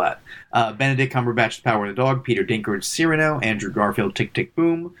reveal that. Benedict Cumberbatch, Power of the Dog. Peter Dinklage, Cyrano. Andrew Garfield, Tick, Tick,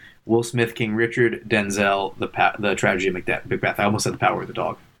 Boom. Will Smith, King Richard. Denzel, the Tragedy of Macbeth. I almost said The Power of the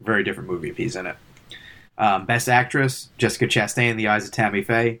Dog. Very different movie if he's in it. Best Actress, Jessica Chastain, The Eyes of Tammy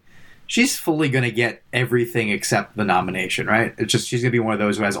Faye. She's fully going to get everything except the nomination, right? It's just she's going to be one of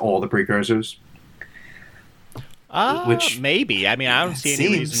those who has all the precursors. Which maybe. I mean, I don't see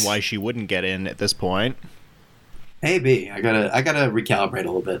any reason why she wouldn't get in at this point. Maybe. I gotta recalibrate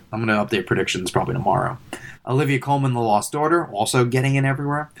a little bit. I'm gonna update predictions probably tomorrow. Olivia Colman, The Lost Daughter, also getting in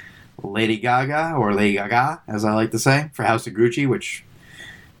everywhere. Lady Gaga, or Lady Gaga, as I like to say, for House of Gucci, which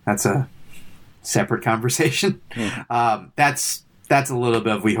that's a separate conversation. That's a little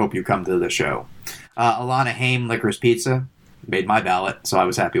bit of We Hope You Come to the Show. Alana Haim, Licorice Pizza, made my ballot, so I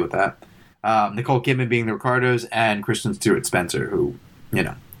was happy with that. Nicole Kidman being the Ricardos, and Kristen Stewart Spencer, who,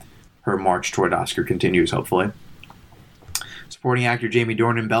 her march toward Oscar continues, hopefully. Supporting actor Jamie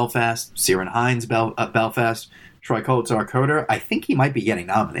Dornan, Belfast. Ciarán Hinds, Belfast. Troy Kotsur, Coda. I think he might be getting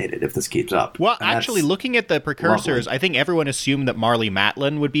nominated if this keeps up. Well, actually, looking at the precursors, lovely. I think everyone assumed that Marlee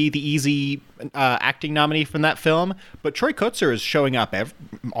Matlin would be the easy acting nominee from that film, but Troy Kotsur is showing up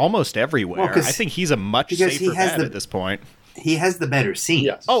almost everywhere. Well, I think he's a much safer bet at this point. He has the better scenes.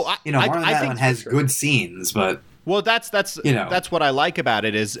 Yes. Oh, Marlee Matlin has good scenes, but... Well, that's what I like about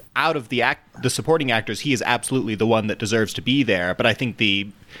it is out of the supporting actors, he is absolutely the one that deserves to be there. But I think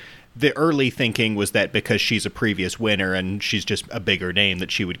the early thinking was that because she's a previous winner and she's just a bigger name that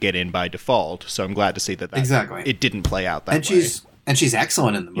she would get in by default. So I'm glad to see that exactly it didn't play out that way. And she's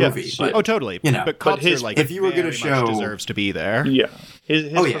excellent in the movie. Yes. But, totally. But Kotsur, if you were going to show, deserves to be there. Yeah,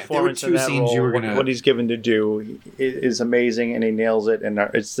 his performance in that role, what he's given to do, is amazing, and he nails it. And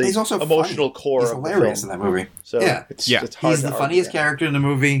it's the emotional core of the film. He's hilarious in that movie. So it's hard. He's the funniest character in the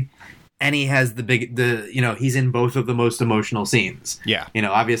movie, and he has he's in both of the most emotional scenes. Yeah.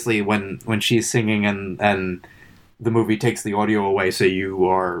 Obviously when she's singing and the movie takes the audio away, so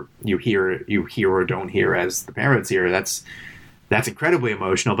you hear or don't hear as the parents hear. That's incredibly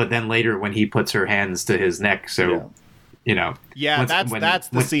emotional. But then later when he puts her hands to his neck, that's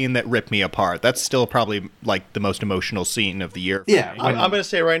the scene that ripped me apart. That's still probably like the most emotional scene of the year. Yeah, I'm going to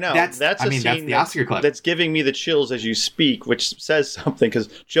say right now, that's the Oscar clip. That's giving me the chills as you speak, which says something. Because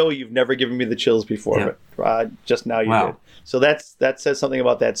Joey, you've never given me the chills before, but just now you did. So that says something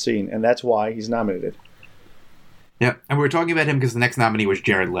about that scene, and that's why he's nominated. Yeah, and we were talking about him because the next nominee was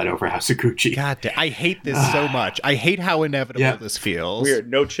Jared Leto for House of Gucci. God damn, I hate this so much. I hate how inevitable this feels. Weird,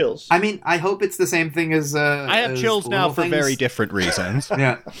 no chills. I mean, I hope it's the same thing as... I have chills now for very different reasons.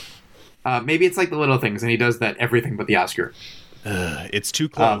 Yeah. Maybe it's like The Little Things, and he does that everything but the Oscar. It's too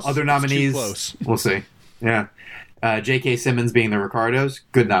close. Other nominees, it's too close. We'll see. Yeah. J.K. Simmons being the Ricardos,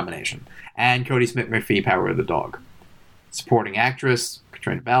 good nomination. And Cody Smith-McPhee, Power of the Dog. Supporting actress,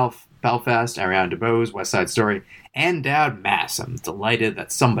 Katrina Belfast, Ariana DeBose, West Side Story, and Dowd Mass. I'm delighted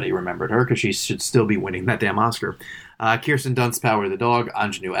that somebody remembered her because she should still be winning that damn Oscar. Kirsten Dunst, Power of the Dog,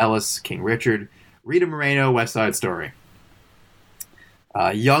 Anjanou Ellis, King Richard, Rita Moreno, West Side Story.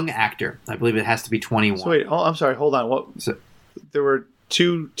 Young actor. I believe it has to be 21. So wait, I'm sorry, hold on. There were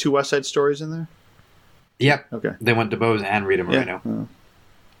two West Side Stories in there? Yep. Okay. They went DeBose and Rita Moreno. Yeah.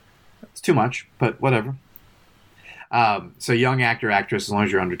 It's too much, but whatever. So young actor, actress, as long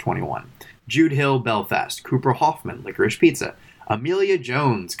as you're under 21. Jude Hill, Belfast. Cooper Hoffman, Licorice Pizza. Amelia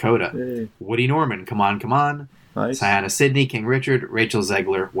Jones, Coda. Hey. Woody Norman, Come On, Come On. Nice. Diana Sidney, King Richard. Rachel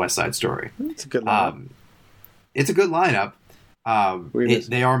Zegler, West Side Story. It's a good lineup. It's a good lineup.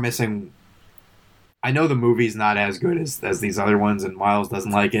 They are missing... I know the movie's not as good as these other ones, and Miles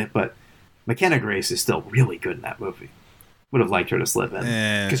doesn't like it, but McKenna Grace is still really good in that movie. Would have liked her to slip in.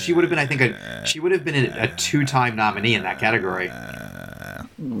 Because she would have been, I think, a 2-time nominee in that category. I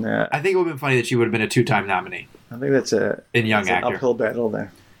think it would have been funny that she would have been a 2-time nominee. I think that's an uphill battle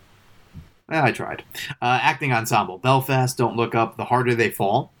there. I tried. Acting ensemble. Belfast, Don't Look Up, The Harder They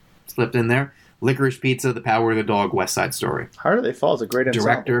Fall. Slipped in there. Licorice Pizza, The Power of the Dog, West Side Story. Harder They Fall is a great ensemble.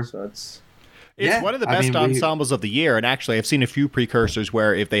 Director. So it's one of the best ensembles of the year, and actually I've seen a few precursors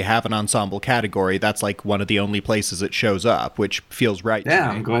where if they have an ensemble category, that's like one of the only places it shows up, which feels right to me.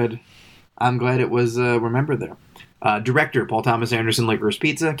 I'm glad I'm glad it was remembered there. Director, Paul Thomas Anderson, Licorice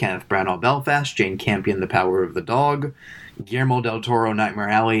Pizza, Kenneth Branagh, Belfast, Jane Campion, The Power of the Dog, Guillermo del Toro, Nightmare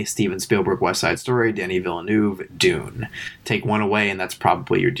Alley, Steven Spielberg, West Side Story, Denis Villeneuve, Dune. Take one away, and that's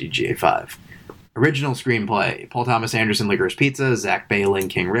probably your DGA 5. Original screenplay, Paul Thomas Anderson, Licorice Pizza, Zach Baylin,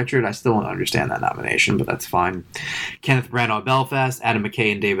 King Richard. I still don't understand that nomination, but that's fine. Kenneth Branagh, Belfast, Adam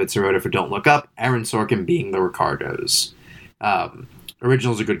McKay and David Sirota for Don't Look Up, Aaron Sorkin, Being the Ricardos.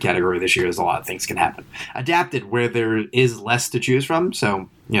 Original's a good category this year, as a lot of things can happen. Adapted, where there is less to choose from, so,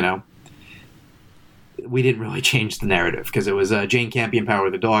 we didn't really change the narrative, because it was Jane Campion, Power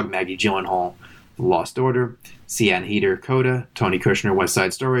of the Dog, Maggie Gyllenhaal, The Lost Order, Sian Heder, Coda, Tony Kushner, West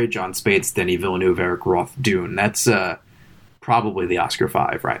Side Story, John Spates, Denis Villeneuve, Eric Roth, Dune. That's probably the Oscar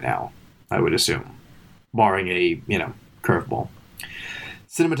 5 right now, I would assume, barring a, curveball.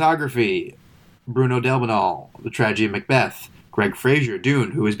 Cinematography, Bruno Delbonnel, The Tragedy of Macbeth, Greg Fraser,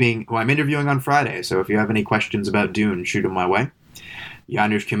 Dune, who I'm interviewing on Friday, so if you have any questions about Dune, shoot them my way.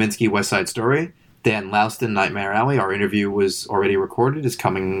 Janusz Kaminski, West Side Story, Dan Louston, Nightmare Alley. Our interview was already recorded, is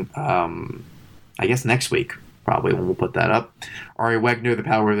coming, I guess, next week, probably, when we'll put that up. Ari Wegner, The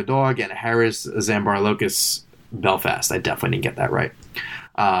Power of the Dog, and Harris Zambarlocus, Belfast. I definitely didn't get that right.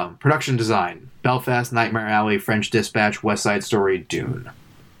 Production design, Belfast, Nightmare Alley, French Dispatch, West Side Story, Dune.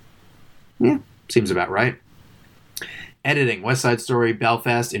 Yeah, seems about right. Editing, West Side Story,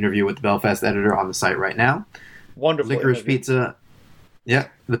 Belfast, interview with the Belfast editor on the site right now. Wonderful. Licorice Pizza,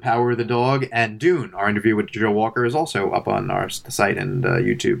 The Power of the Dog, and Dune. Our interview with Joe Walker is also up on the site and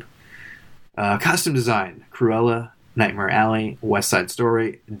YouTube. Costume design, Cruella, Nightmare Alley, West Side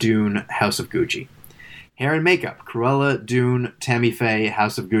Story, Dune, House of Gucci. Hair and makeup, Cruella, Dune, Tammy Faye,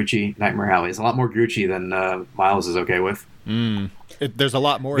 House of Gucci, Nightmare Alley. It's a lot more Gucci than Miles is okay with. There's a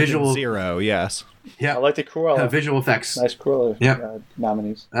lot more than zero, yes. Yeah, I like the Cruella. Visual effects. Nice Cruella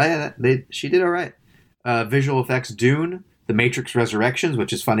nominees. She did all right. Visual effects, Dune, The Matrix Resurrections,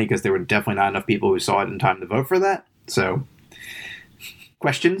 which is funny because there were definitely not enough people who saw it in time to vote for that. So,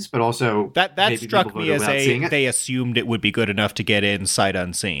 questions, but also that struck me as they assumed it would be good enough to get in sight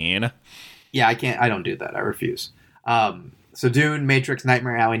unseen. Yeah, I don't do that. I refuse. So Dune, Matrix,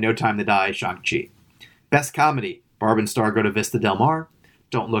 Nightmare Alley, No Time to Die, Shang-Chi. Best comedy, Barb and Star Go to Vista Del Mar,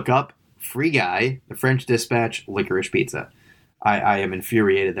 Don't Look Up, Free Guy, The French Dispatch, Licorice Pizza. I am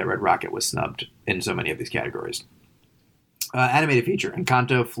infuriated that Red Rocket was snubbed in so many of these categories. Animated feature,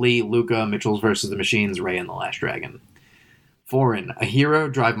 Encanto, Flea, Luca, Mitchells vs. the Machines, Ray and the Last Dragon. Foreign, A Hero,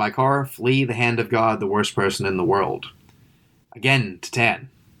 Drive My Car, Flea, The Hand of God, The Worst Person in the World. Again, Titan.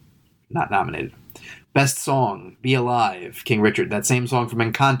 Not nominated. Best Song, Be Alive, King Richard. That same song from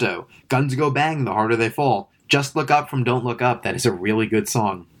Encanto. Guns Go Bang, The Harder They Fall. Just Look Up from Don't Look Up. That is a really good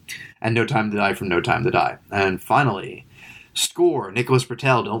song. And No Time to Die from No Time to Die. And finally, Score, Nicholas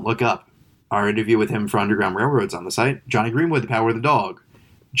Britell, Don't Look Up. Our interview with him for Underground Railroad's on the site. Johnny Greenwood, The Power of the Dog.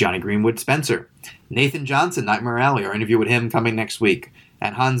 Johnny Greenwood, Spencer. Nathan Johnson, Nightmare Alley. Our interview with him coming next week.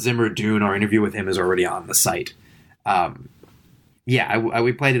 And Hans Zimmer, Dune. Our interview with him is already on the site.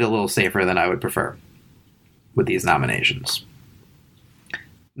 We played it a little safer than I would prefer with these nominations.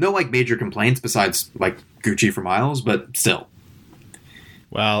 No, major complaints besides, Gucci for Miles, but still.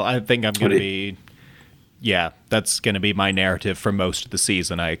 Well, I think I'm going to be... Yeah, that's going to be my narrative for most of the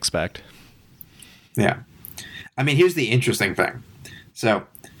season, I expect. Yeah. I mean, here's the interesting thing. So,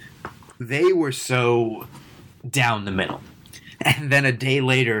 they were so down the middle. And then a day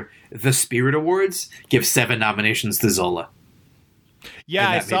later, the Spirit Awards give 7 nominations to Zola. Yeah,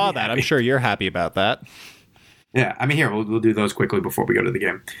 I saw that. I'm sure you're happy about that. Yeah, I mean, here, we'll do those quickly before we go to the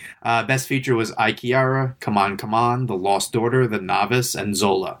game. Best feature was I, Kiara, Come On, The Lost Daughter, The Novice, and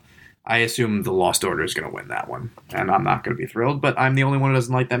Zola. I assume The Lost Order is going to win that one, and I'm not going to be thrilled, but I'm the only one who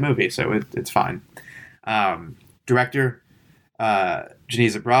doesn't like that movie, so it's fine. Director,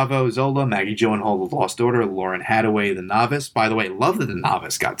 Janisa Bravo, Zola, Maggie Gyllenhaal, The Lost Order, Lauren Hadaway, The Novice. By the way, love that The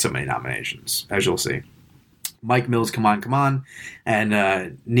Novice got so many nominations, as you'll see. Mike Mills, Come On,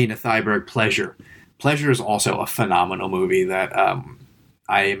 and Nina Thyberg, Pleasure. Pleasure is also a phenomenal movie that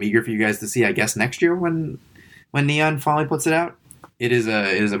I am eager for you guys to see, I guess, next year when Neon finally puts it out. It is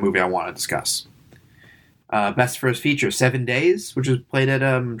a movie I want to discuss. Best First Feature, 7 Days, which was played at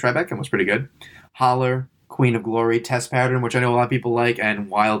Tribeca and was pretty good. Holler, Queen of Glory, Test Pattern, which I know a lot of people like, and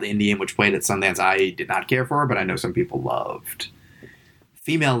Wild Indian, which played at Sundance. I did not care for, but I know some people loved.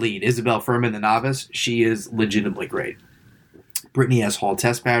 Female lead, Isabel Furman, The Novice. She is legitimately great. Brittany S. Hall,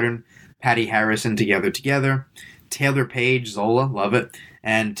 Test Pattern. Patty Harrison, Together. Taylor Page, Zola, love it.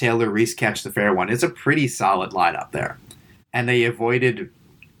 And Taylor Reese, Catch the Fair One. It's a pretty solid lineup there. And they avoided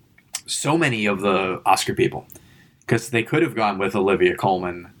so many of the Oscar people. Because they could have gone with Olivia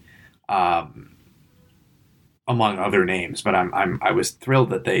Colman. among other names. But I was thrilled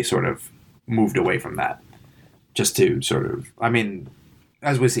that they sort of moved away from that, just to sort of, I mean,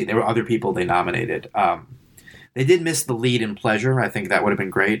 as we see, there were other people they nominated. They did miss the lead in Pleasure. I think that would have been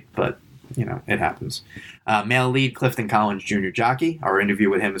great, but, you know, it happens. Male lead, Clifton Collins Jr. Jockey. Our interview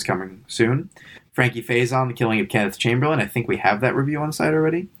with him is coming soon. Frankie Faison, The Killing of Kenneth Chamberlain. I think we have that review on the site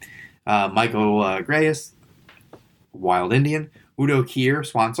already. Michael Grayus, Wild Indian. Udo Kier,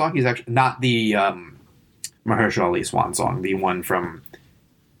 Swan Song. He's actually not the Mahershala Ali Swan Song, the one from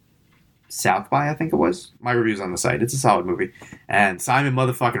South by, I think it was. My review's on the site. It's a solid movie. And Simon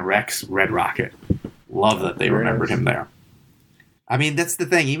motherfucking Rex, Red Rocket. Love that they remembered him there. I mean, that's the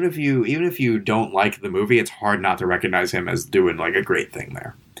thing. Even if you don't like the movie, it's hard not to recognize him as doing like a great thing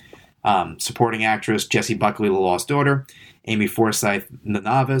there. Supporting actress Jessie Buckley, The Lost Daughter. Amy Forsyth, The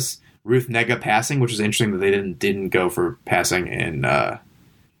Novice. Ruth Negga, Passing, which is interesting that they didn't go for Passing in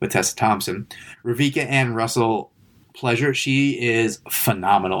with Tessa Thompson. Ravika Ann Russell, Pleasure. She is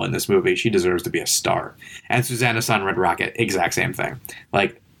phenomenal in this movie. She deserves to be a star. And Susanna Son, Red Rocket, exact same thing.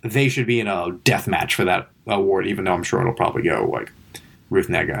 Like, they should be in a death match for that award, even though I'm sure it'll probably go like Ruth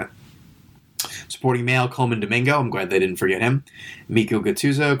Negga. Supporting male, Coleman Domingo. I'm glad they didn't forget him. Miko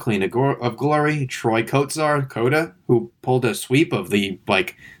Gattuso, Clean of Glory. Troy Kotsar, Coda, who pulled a sweep of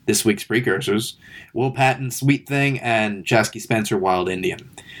this week's precursors. Will Patton, Sweet Thing, and Chasky Spencer, Wild Indian.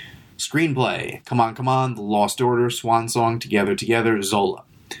 Screenplay, Come On, The Lost Order, Swan Song, Together, Zola.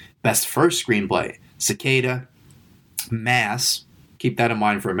 Best First Screenplay, Cicada, Mass. Keep that in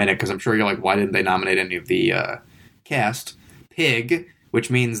mind for a minute, because I'm sure you're like, why didn't they nominate any of the cast? Pig,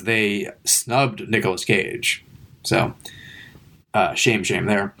 which means they snubbed Nicolas Cage. So, shame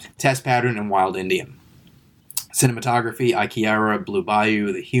there. Test Pattern and Wild Indian. Cinematography, Akiara, Blue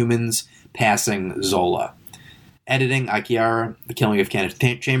Bayou, The Humans, Passing, Zola. Editing, Akiara, The Killing of Kenneth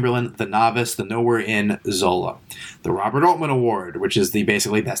Chamberlain, The Novice, The Nowhere Inn, Zola. The Robert Altman Award, which is the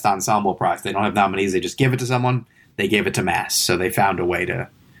basically best ensemble prize. They don't have nominees, they just give it to someone. They gave it to Mass, so they found a way to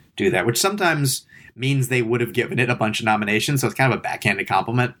do that, which sometimes means they would have given it a bunch of nominations, so it's kind of a backhanded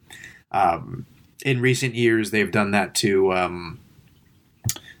compliment. In recent years, they've done that to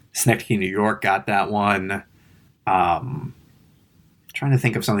Synecdoche, New York got that one. Trying to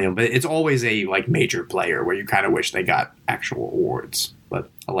think of something, but it's always a like major player where you kind of wish they got actual awards, but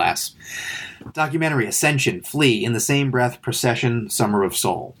alas. Documentary, Ascension, Flee, In the Same Breath, Procession, Summer of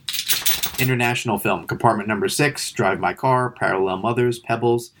Soul. International film, Compartment Number 6, Drive My Car, Parallel Mothers,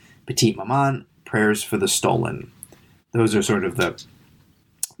 Pebbles, Petite Maman, Prayers for the Stolen. Those are sort of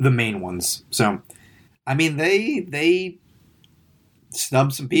the main ones. So, I mean, they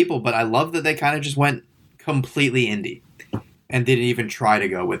snubbed some people, but I love that they kind of just went completely indie and didn't even try to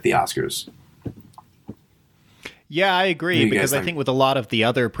go with the Oscars. Yeah, I agree, because I think with a lot of the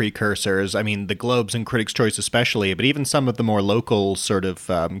other precursors, I mean, the Globes and Critics' Choice especially, but even some of the more local sort of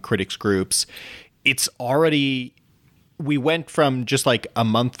critics groups, it's already... We went from just like a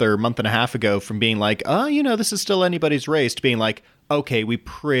month or month and a half ago from being like, oh, you know, this is still anybody's race, to being like, okay, we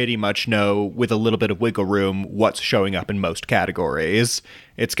pretty much know with a little bit of wiggle room what's showing up in most categories.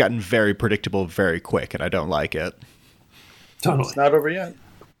 It's gotten very predictable very quick, and I don't like it. Totally. It's not over yet.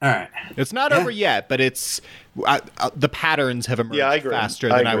 All right. It's not over yet, but it's the patterds have emerged faster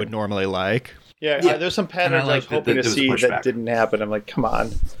than I would normally like. Yeah, there's some patterns I was hoping to see that didn't happen. I'm like, come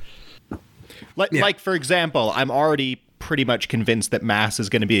on. Like, for example, I'm already pretty much convinced that Mass is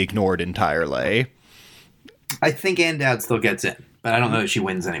going to be ignored entirely. I think Ann Dowd still gets in, but I don't know that she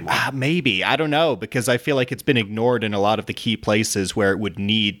wins anymore. Maybe. I don't know, because I feel like it's been ignored in a lot of the key places where it would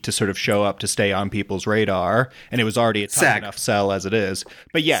need to sort of show up to stay on people's radar, and it was already a tough enough sell as it is.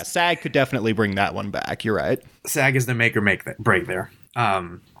 But yeah, SAG could definitely bring that one back. You're right. SAG is the make or break there.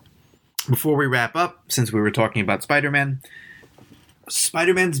 Before we wrap up, since we were talking about Spider-Man,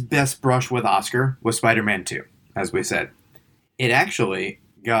 Spider-Man's best brush with Oscar was Spider-Man 2, as we said. It actually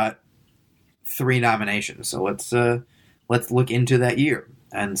got 3 nominations, so let's look into that year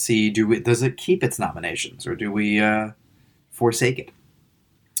and see, does it keep its nominations, or do we forsake it?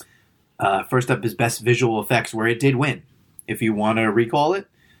 First up is Best Visual Effects, where it did win. If you want to recall it,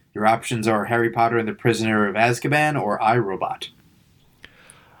 your options are Harry Potter and the Prisoner of Azkaban or iRobot.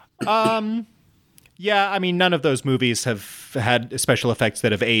 Yeah, I mean, none of those movies have had special effects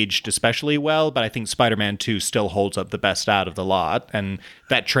that have aged especially well, but I think Spider-Man 2 still holds up the best out of the lot, and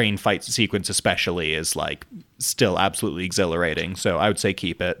that train fight sequence especially is, like, still absolutely exhilarating, so I would say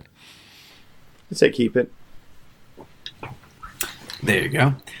keep it. I'd say keep it. There you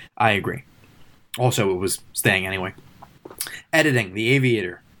go. I agree. Also, it was staying anyway. Editing, The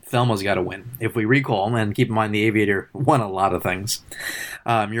Aviator, Thelma's got to win. If we recall, and keep in mind the Aviator won a lot of things,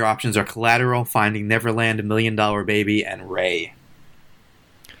 your options are Collateral, Finding Neverland, $1 Million Baby, and Ray.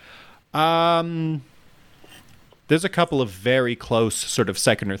 There's a couple of very close sort of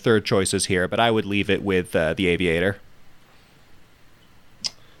second or third choices here, but I would leave it with the Aviator.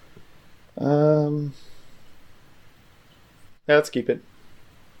 Yeah, let's keep it.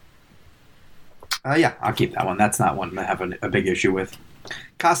 Yeah, I'll keep that one. That's not one I have a big issue with.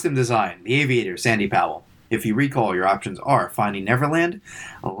 Costume design, The Aviator, Sandy Powell. If you recall, your options are Finding Neverland,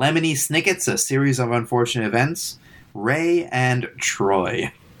 Lemony Snicket's A Series of Unfortunate Events, Ray, and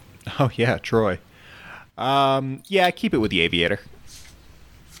Troy. Oh, yeah, Troy. Yeah, keep it with the Aviator.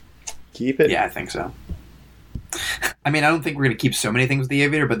 Keep it? Yeah, I think so. I mean, I don't think we're going to keep so many things with the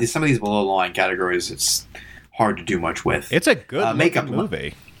Aviator, but some of these below-the-line categories, it's hard to do much with. It's a good makeup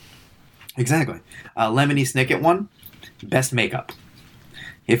movie. Exactly. Lemony Snicket one, Best Makeup.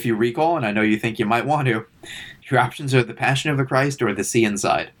 If you recall, and I know you think you might want to, your options are The Passion of the Christ or The Sea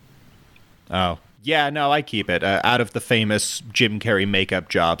Inside. Oh, yeah, no, I keep it. Out of the famous Jim Carrey makeup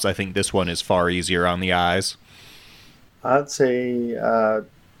jobs, I think this one is far easier on the eyes. I'd say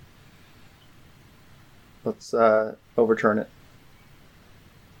let's overturn it.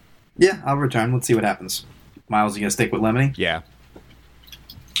 Yeah, I'll return. Let's see what happens. Miles, you going to stick with Lemony? Yeah.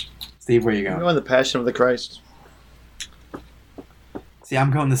 Steve, where you I'm going? going The Passion of the Christ. See,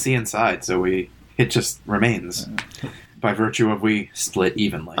 I'm going The Sea Inside, so it just remains by virtue of we split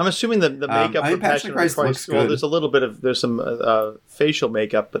evenly. I'm assuming the makeup for Passion of the Christ looks well, good. there's some facial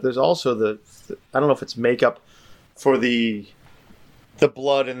makeup, but there's also I don't know if it's makeup for the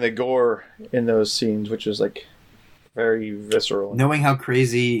blood and the gore in those scenes, which is like very visceral. Knowing how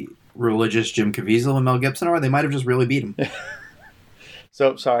crazy religious Jim Caviezel and Mel Gibson are, they might have just really beat him.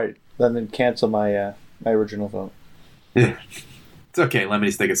 So sorry, then cancel my my original vote. It's okay.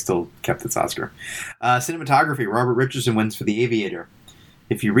 Lemony Snicket still kept its Oscar. Cinematography, Robert Richardson wins for The Aviator.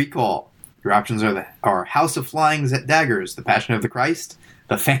 If you recall, your options are House of Flying Daggers, The Passion of the Christ,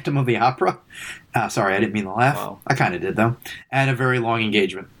 The Phantom of the Opera. Sorry, I didn't mean to laugh. Wow. I kind of did, though. And A Very Long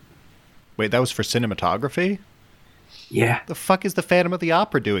Engagement. Wait, that was for cinematography? Yeah. The fuck is the Phantom of the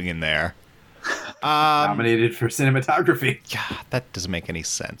Opera doing in there? Nominated for cinematography. Yeah, that doesn't make any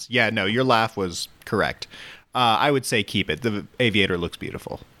sense. Yeah, no, your laugh was correct. I would say keep it. The Aviator looks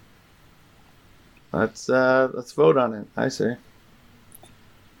beautiful. Let's vote on it. I say.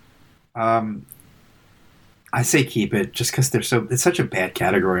 I say keep it just because it's such a bad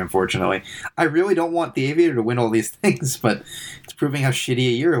category, unfortunately. I really don't want The Aviator to win all these things, but it's proving how shitty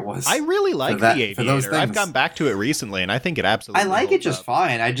a year it was. I really like The Aviator. For those things. I've gone back to it recently, and I think it absolutely I like it holds just up.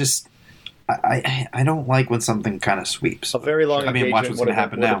 fine. I don't like when something kind of sweeps. A Very Long Engagement watch what's going to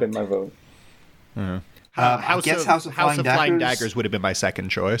happen would now. have been my vote. House of Flying Daggers would have been my second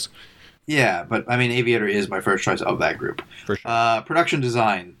choice. Yeah, but I mean, Aviator is my first choice of that group. For sure. Production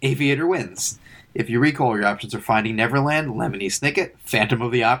design, Aviator wins. If you recall, your options are Finding Neverland, Lemony Snicket, Phantom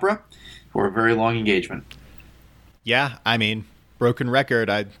of the Opera, or A Very Long Engagement. Yeah, I mean, broken record,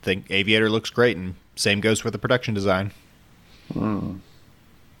 I think Aviator looks great, and same goes for the production design.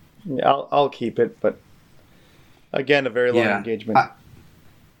 Yeah, I'll keep it, but again, A Very Long Engagement.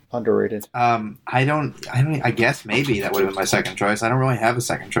 Underrated. I guess maybe that would have been my second choice. I don't really have a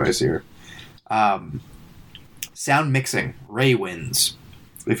second choice here. Sound mixing, Ray wins.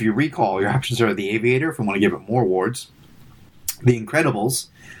 If you recall, your options are The Aviator, if we want to give it more awards, The Incredibles,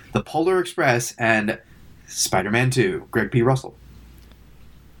 The Polar Express, and Spider-Man 2, Greg P. Russell.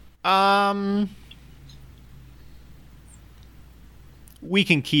 We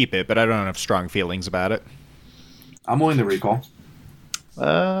can keep it, but I don't have strong feelings about it. I'm willing to recall.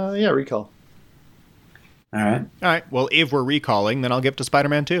 Yeah, recall. All right. All right, well, if we're recalling, then I'll give it to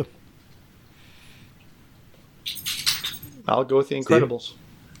Spider-Man 2. I'll go with The Incredibles.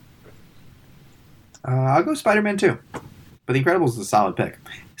 I'll go Spider-Man 2. But The Incredibles is a solid pick.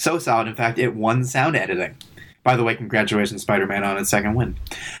 So solid, in fact, it won sound editing. By the way, congratulations, Spider-Man, on its second win.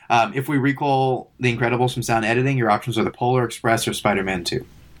 If we recall The Incredibles from sound editing, your options are The Polar Express or Spider-Man 2.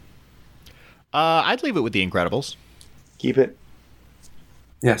 I'd leave it with The Incredibles. Keep it.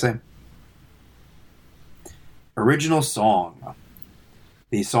 Yeah, same. Original song.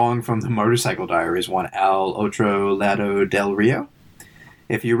 The song from the Motorcycle Diaries won Al Otro Lado del Rio.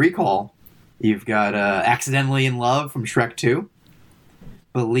 If you recall, you've got Accidentally in Love from Shrek 2,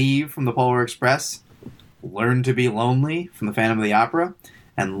 Believe from the Polar Express, Learn to be Lonely from the Phantom of the Opera,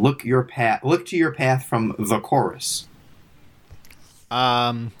 and Look to Your Path from The Chorus.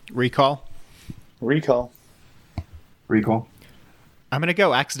 Recall. Recall. I'm going to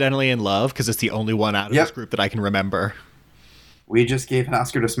go Accidentally in Love because it's the only one out of this group that I can remember. We just gave an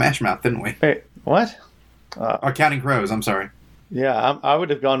Oscar to Smash Mouth, didn't we? Wait, what? Or Counting Crows, I'm sorry. Yeah, I would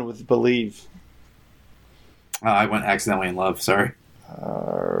have gone with Believe. I went Accidentally in Love, sorry.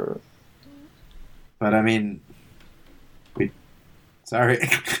 But I mean, sorry.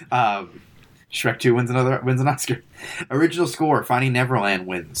 Shrek 2 wins an Oscar. Original score, Finding Neverland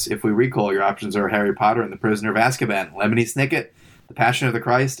wins. If we recall, your options are Harry Potter and the Prisoner of Azkaban, Lemony Snicket, The Passion of the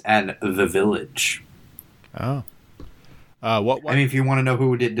Christ, and The Village. Oh. What? I mean, if you want to know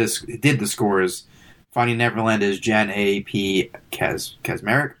who did the scores, Finding Neverland is Jan A. P.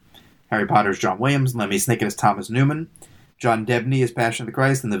 Kasmerick. Harry Potter is John Williams. Lemony Snicket is Thomas Newman. John Debney is Passion of the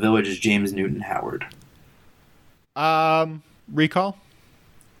Christ. And The Village is James Newton Howard. Recall?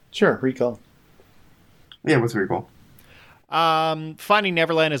 Sure, Recall. Yeah, what's Recall? Finding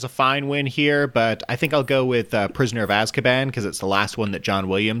Neverland is a fine win here, but I think I'll go with Prisoner of Azkaban because it's the last one that John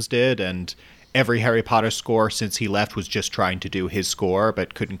Williams did, and every Harry Potter score since he left was just trying to do his score,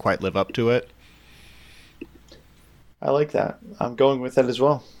 but couldn't quite live up to it. I like that. I'm going with that as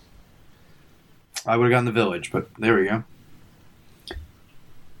well. I would have gone The Village, but there we go.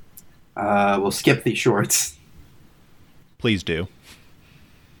 We'll skip the shorts. Please do.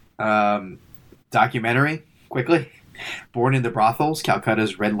 Documentary, quickly. Born in the Brothels,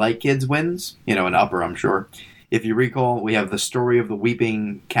 Calcutta's Red Light Kids wins. An upper, I'm sure. If you recall, we have The Story of the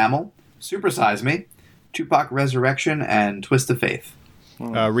Weeping Camel, Super Size Me, Tupac Resurrection, and Twist of Faith.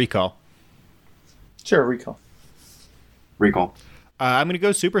 Recall. Sure, Recall. Recall. I'm going to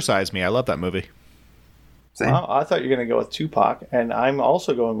go Super Size Me. I love that movie. Same. I thought you were going to go with Tupac, and I'm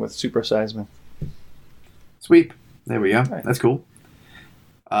also going with Super Size Me. Sweep. There we go. Right. That's cool.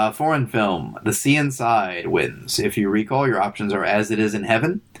 Foreign film, The Sea Inside wins. If you recall, your options are As It Is in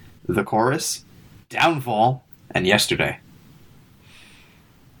Heaven, The Chorus, Downfall, and Yesterday.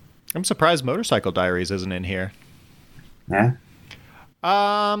 I'm surprised Motorcycle Diaries isn't in here. Yeah.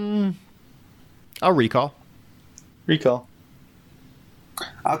 I'll recall. Recall.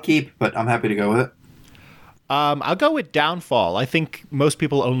 I'll keep, but I'm happy to go with it. I'll go with Downfall. I think most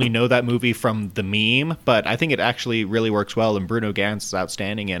people only know that movie from the meme, but I think it actually really works well, and Bruno Ganz is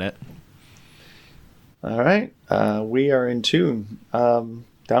outstanding in it. All right. We are in tune.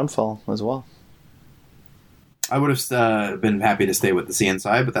 Downfall as well. I would have been happy to stay with The Sea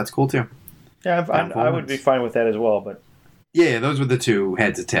Inside, but that's cool too. Yeah, I would be fine with that as well, but... Yeah, those were the two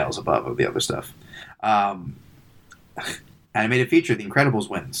heads and tails above of the other stuff. Animated feature, The Incredibles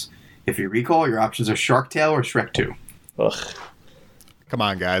wins. If you recall, your options are Shark Tale or Shrek 2. Ugh. Come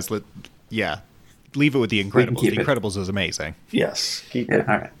on, guys. Leave it with The Incredibles. The Incredibles is amazing. Yes, keep Yeah, it.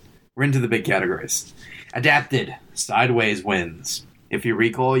 all right. We're into the big categories. Adapted, Sideways wins. If you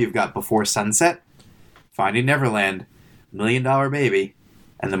recall, you've got Before Sunset, Finding Neverland, $1 Million Baby,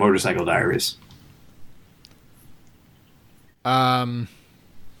 and The Motorcycle Diaries. I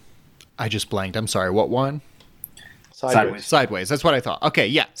just blanked. I'm sorry. What one? Sideways. Sideways. That's what I thought. Okay,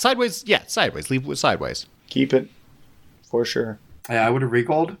 yeah. Sideways. Yeah, Sideways. Leave it with Sideways. Keep it. For sure. Yeah, I would have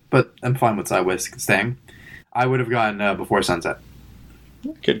recalled, but I'm fine with Sideways staying. I would have gone Before Sunset.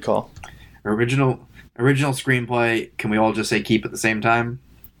 Good call. Original screenplay, can we all just say keep at the same time?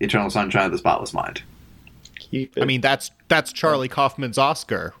 The Eternal Sunshine of the Spotless Mind. Keep it. I mean, that's Charlie Kaufman's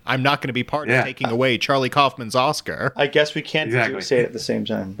Oscar. I'm not going to be part of taking away Charlie Kaufman's Oscar. I guess we can't Exactly. say it at the same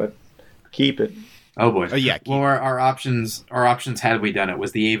time, but keep it. Oh boy. Oh, yeah. Well, our options had we done it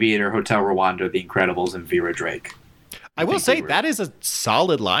was The Aviator, Hotel Rwanda, The Incredibles, and Vera Drake. I will say that is a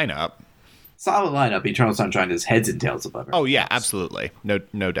solid lineup. Solid lineup. Eternal Sunshine is heads and tails above it. Oh yeah, absolutely. No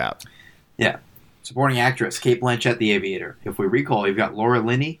doubt. Yeah. Supporting actress, Cate Blanchett, The Aviator. If we recall, you've got Laura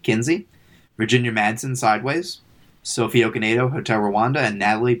Linney, Kinsey, Virginia Madsen, Sideways, Sophie Okonedo, Hotel Rwanda, and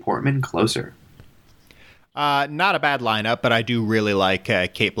Natalie Portman, Closer. Not a bad lineup, but I do really like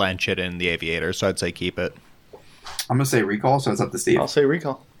Cate Blanchett in The Aviator, so I'd say keep it. I'm going to say recall, so it's up to Steve. I'll say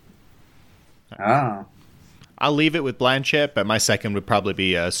Recall. Ah. I'll leave it with Blanchett, but my second would probably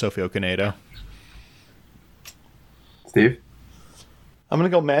be Sophie Okonedo. Steve? I'm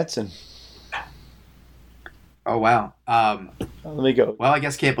going to go Madsen. Oh, wow. Let me go. Well, I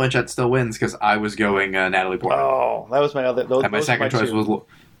guess Cate Blanchett still wins because I was going Natalie Portman. Oh, that was my other... Those, and my those second are choice two. was...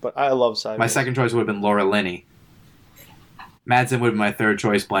 But I love Sideways. My second choice would have been Laura Linney. Madsen would have been my third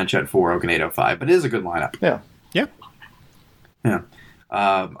choice, Blanchett 4, Okonedo 5. But it is a good lineup. Yeah. Yeah. Yeah.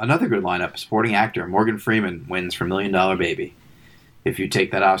 Another good lineup, supporting actor, Morgan Freeman wins for $1 Million Baby. If you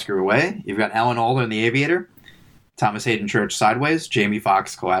take that Oscar away, you've got Alan Alda in The Aviator, Thomas Hayden Church, Sideways, Jamie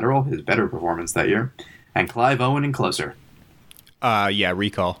Foxx, Collateral, his better performance that year, and Clive Owen in Closer. Yeah,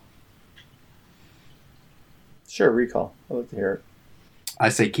 Recall. Sure, Recall. I'd like to hear it. I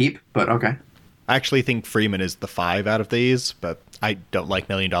say keep, but okay. I actually think Freeman is the 5 out of these, but I don't like $1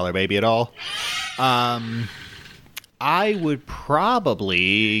 Million Baby at all. I would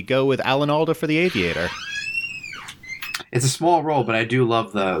probably go with Alan Alda for The Aviator. It's a small role, but I do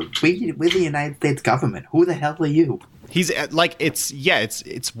love we're the United States government. Who the hell are you? He's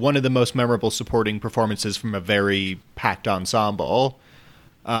it's one of the most memorable supporting performances from a very packed ensemble.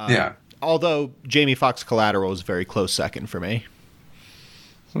 Yeah. Although Jamie Foxx Collateral is a very close second for me.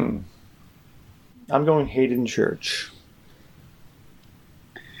 I'm going Hayden Church.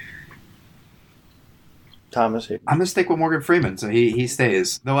 Thomas Hayden. I'm gonna stick with Morgan Freeman, so he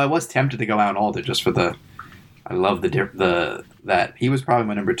stays. Though I was tempted to go Alan Alda just for the. I love that he was probably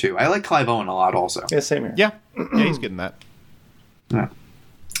my number 2. I like Clive Owen a lot, also. Yeah, same here. Yeah, he's good in that. Yeah.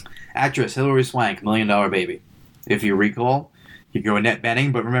 Actress Hilary Swank, $1 Million Baby. If you recall, you go Annette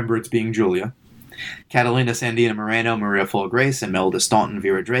Bening, but remember it's being Julia. Catalina Sandina Moreno, Maria Full Grace, Imelda Staunton,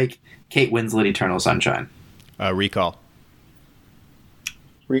 Vera Drake, Kate Winslet, Eternal Sunshine. Recall.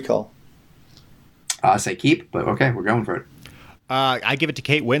 I say keep, but okay, we're going for it. I give it to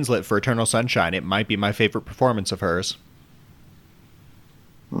Kate Winslet for Eternal Sunshine. It might be my favorite performance of hers.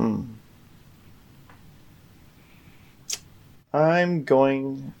 I'm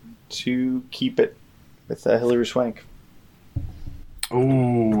going to keep it with Hilary Swank.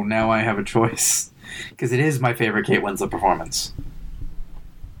 Oh, now I have a choice. Because it is my favorite Kate Winslet performance.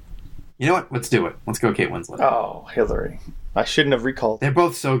 You know what? Let's do it. Let's go Kate Winslet. Oh, Hilary. I shouldn't have recalled. They're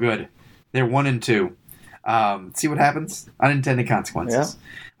both so good. They're 1 and 2. See what happens? Unintended consequences.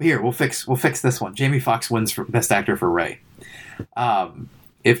 Yeah. Here, we'll fix this one. Jamie Foxx wins for Best Actor for Ray.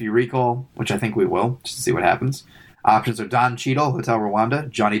 If you recall, which I think we will, just to see what happens. Options are Don Cheadle, Hotel Rwanda,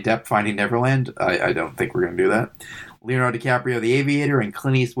 Johnny Depp, Finding Neverland. I don't think we're going to do that. Leonardo DiCaprio, The Aviator, and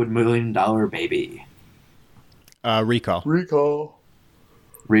Clint Eastwood, $1 Million Baby. Recall.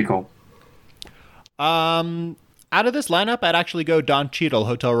 Out of this lineup, I'd actually go Don Cheadle,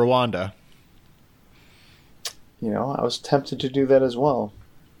 Hotel Rwanda. You know, I was tempted to do that as well.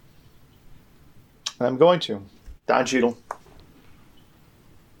 And I'm going to. Don Cheadle.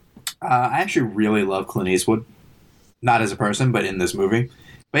 I actually really love Clint Eastwood. Not as a person, but in this movie.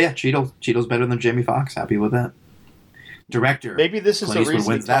 But yeah, Cheadle's better than Jamie Foxx. Happy with that. Director. Maybe this is Clint a Eastwood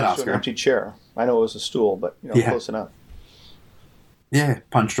reason wins he that talks to Oscar. an empty chair. I know it was a stool, but close enough. Yeah,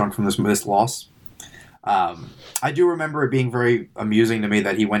 punch drunk from this loss. I do remember it being very amusing to me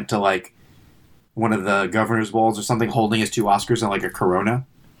that he went to like one of the governor's balls or something, holding his 2 Oscars and like a Corona.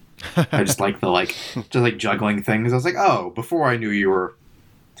 I just like the juggling things. I was like, oh, before I knew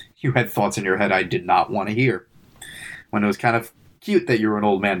you had thoughts in your head I did not want to hear. When it was kind of cute that you were an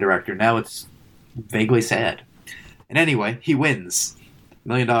old man director, now it's vaguely sad. And anyway, he wins. $1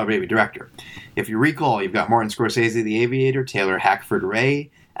 Million Baby director. If you recall, you've got Martin Scorsese, The Aviator, Taylor Hackford,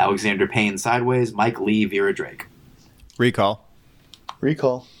 Ray, Alexander Payne, Sideways, Mike Lee, Vera Drake. Recall.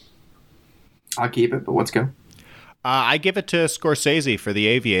 I'll keep it, but let's go. I give it to Scorsese for The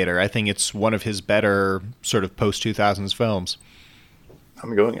Aviator. I think it's one of his better sort of post-2000s films.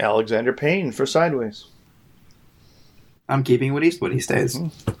 I'm going Alexander Payne for Sideways. I'm keeping what Eastwood. He stays.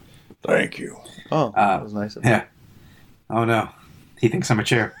 Thank you. Oh, that was nice of him. Yeah. Oh, no. He thinks I'm a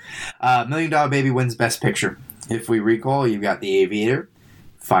chair. $1 Million Baby wins Best Picture. If we recall, you've got The Aviator,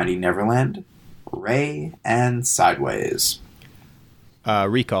 Finding Neverland, Ray, and Sideways.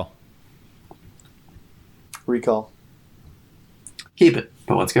 Recall. Keep it,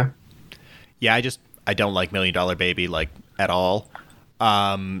 but let's go. Yeah, I don't like $1 Million Baby, like, at all.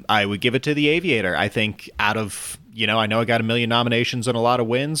 I would give it to The Aviator. I think out of, I know I got 1 million nominations and a lot of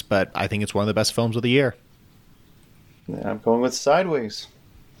wins, but I think it's one of the best films of the year. Yeah, I'm going with Sideways.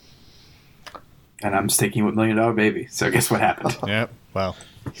 And I'm sticking with $1 Million Baby. So guess what happened? Yeah, well,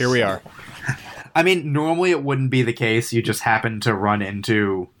 here we are. I mean, normally it wouldn't be the case. You just happen to run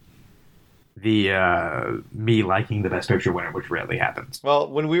into the me liking the Best Picture winner, which rarely happens. Well,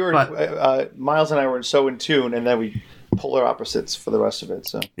 when we were Miles and I were so in tune, and then we polar opposites for the rest of it.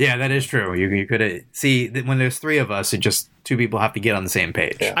 So yeah, that is true. You could see when there's 3 of us, it just 2 people have to get on the same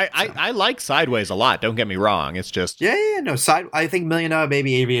page. Yeah. I like Sideways a lot. Don't get me wrong. It's just no. I think $1 Million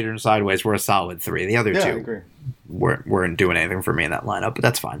Baby, Aviator, and Sideways were a solid 3. The other 2 I agree. weren't doing anything for me in that lineup, but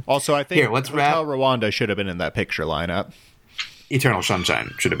that's fine. Also, I think let's Hotel Rwanda should have been in that picture lineup. Eternal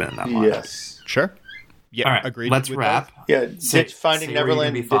Sunshine should have been in that lineup. Yes. Sure. Yeah, all right, agreed. let's wrap. Both. Yeah, ditch Finding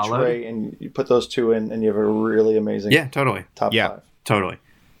Neverland, ditch Ray, and you put those 2 in, and you have a really amazing totally. top 5. Totally.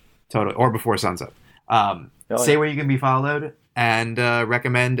 Or Before Sunset. Say where you can be followed, and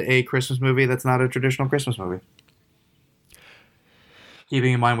recommend a Christmas movie that's not a traditional Christmas movie.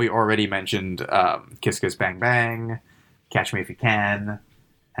 Keeping in mind we already mentioned Kiss Kiss Bang Bang, Catch Me If You Can,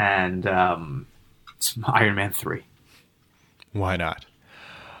 and It's Iron Man 3. Why not?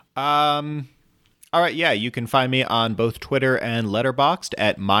 All right, yeah, you can find me on both Twitter and Letterboxd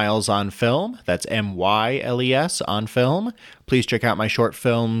at Miles on Film. That's MYLES on Film. Please check out my short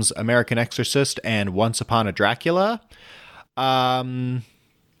films American Exorcist and Once Upon a Dracula. Does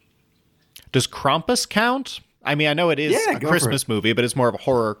Krampus count? I mean, I know it is a Christmas movie, but it's more of a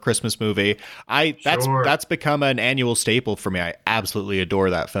horror Christmas movie. That's become an annual staple for me. I absolutely adore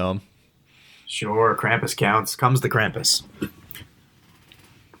that film. Sure, Krampus counts. Comes the Krampus.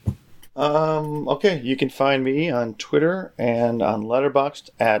 Okay, you can find me on Twitter and on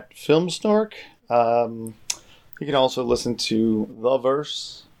Letterboxd at FilmSnork. You can also listen to The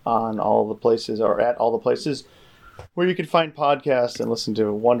Verse on all the places, or at all the places where you can find podcasts and listen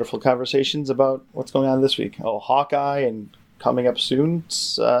to wonderful conversations about what's going on this week. Oh, Hawkeye, and coming up soon,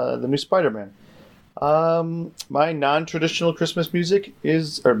 the new Spider-Man. My non-traditional Christmas movie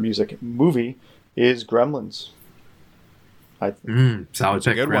is Gremlins. Solid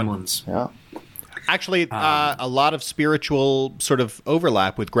check. Gremlins. Yeah. Actually, a lot of spiritual sort of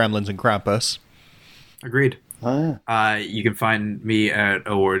overlap with Gremlins and Krampus. Agreed. Oh, yeah. You can find me at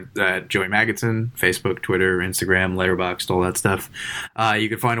Joey Magidson, Facebook, Twitter, Instagram, Letterboxd, all that stuff. You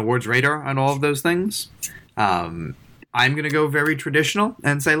can find Awards Radar on all of those things. I'm going to go very traditional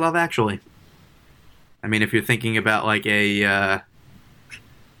and say Love Actually. I mean, if you're thinking about like a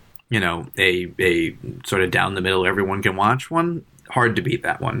sort of down the middle, everyone can watch one, hard to beat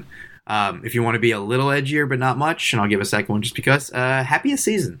that one. If you want to be a little edgier, but not much, and I'll give a second one just because, Happiest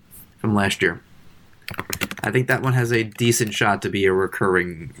Season from last year. I think that one has a decent shot to be a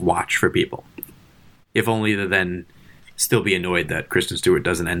recurring watch for people. If only to then still be annoyed that Kristen Stewart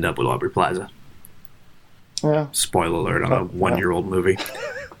doesn't end up with Aubrey Plaza. Yeah. Spoiler alert on a one-year-old movie.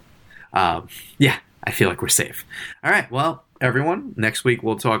 Yeah, I feel like we're safe. All right, well, everyone, next week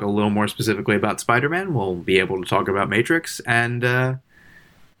we'll talk a little more specifically about Spider-Man. We'll be able to talk about Matrix, and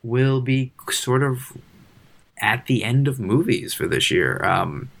we'll be sort of at the end of movies for this year.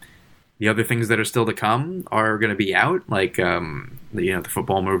 The other things that are still to come are going to be out, like the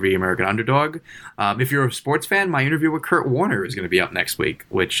football movie American Underdog. If you're a sports fan, my interview with Kurt Warner is going to be up next week,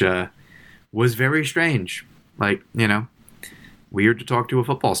 which was very strange. Like, weird to talk to a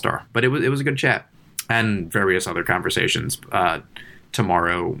football star, but it was a good chat. And various other conversations.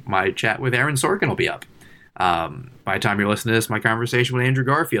 Tomorrow, my chat with Aaron Sorkin will be up. By the time you're listening to this, my conversation with Andrew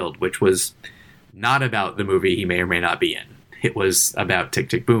Garfield, which was not about the movie he may or may not be in. It was about Tick,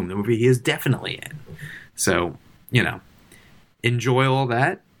 Tick, Boom, the movie he is definitely in. So, enjoy all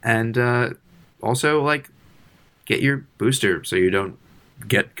that. And also, get your booster so you don't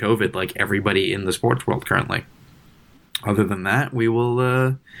get COVID like everybody in the sports world currently. Other than that, we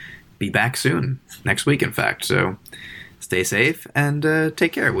will be back soon. Next week, in fact. So stay safe and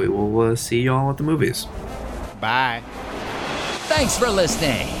take care. We will see you all at the movies. Bye. Thanks for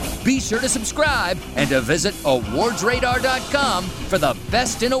listening. Be sure to subscribe and to visit awardsradar.com for the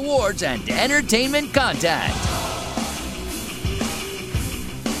best in awards and entertainment content.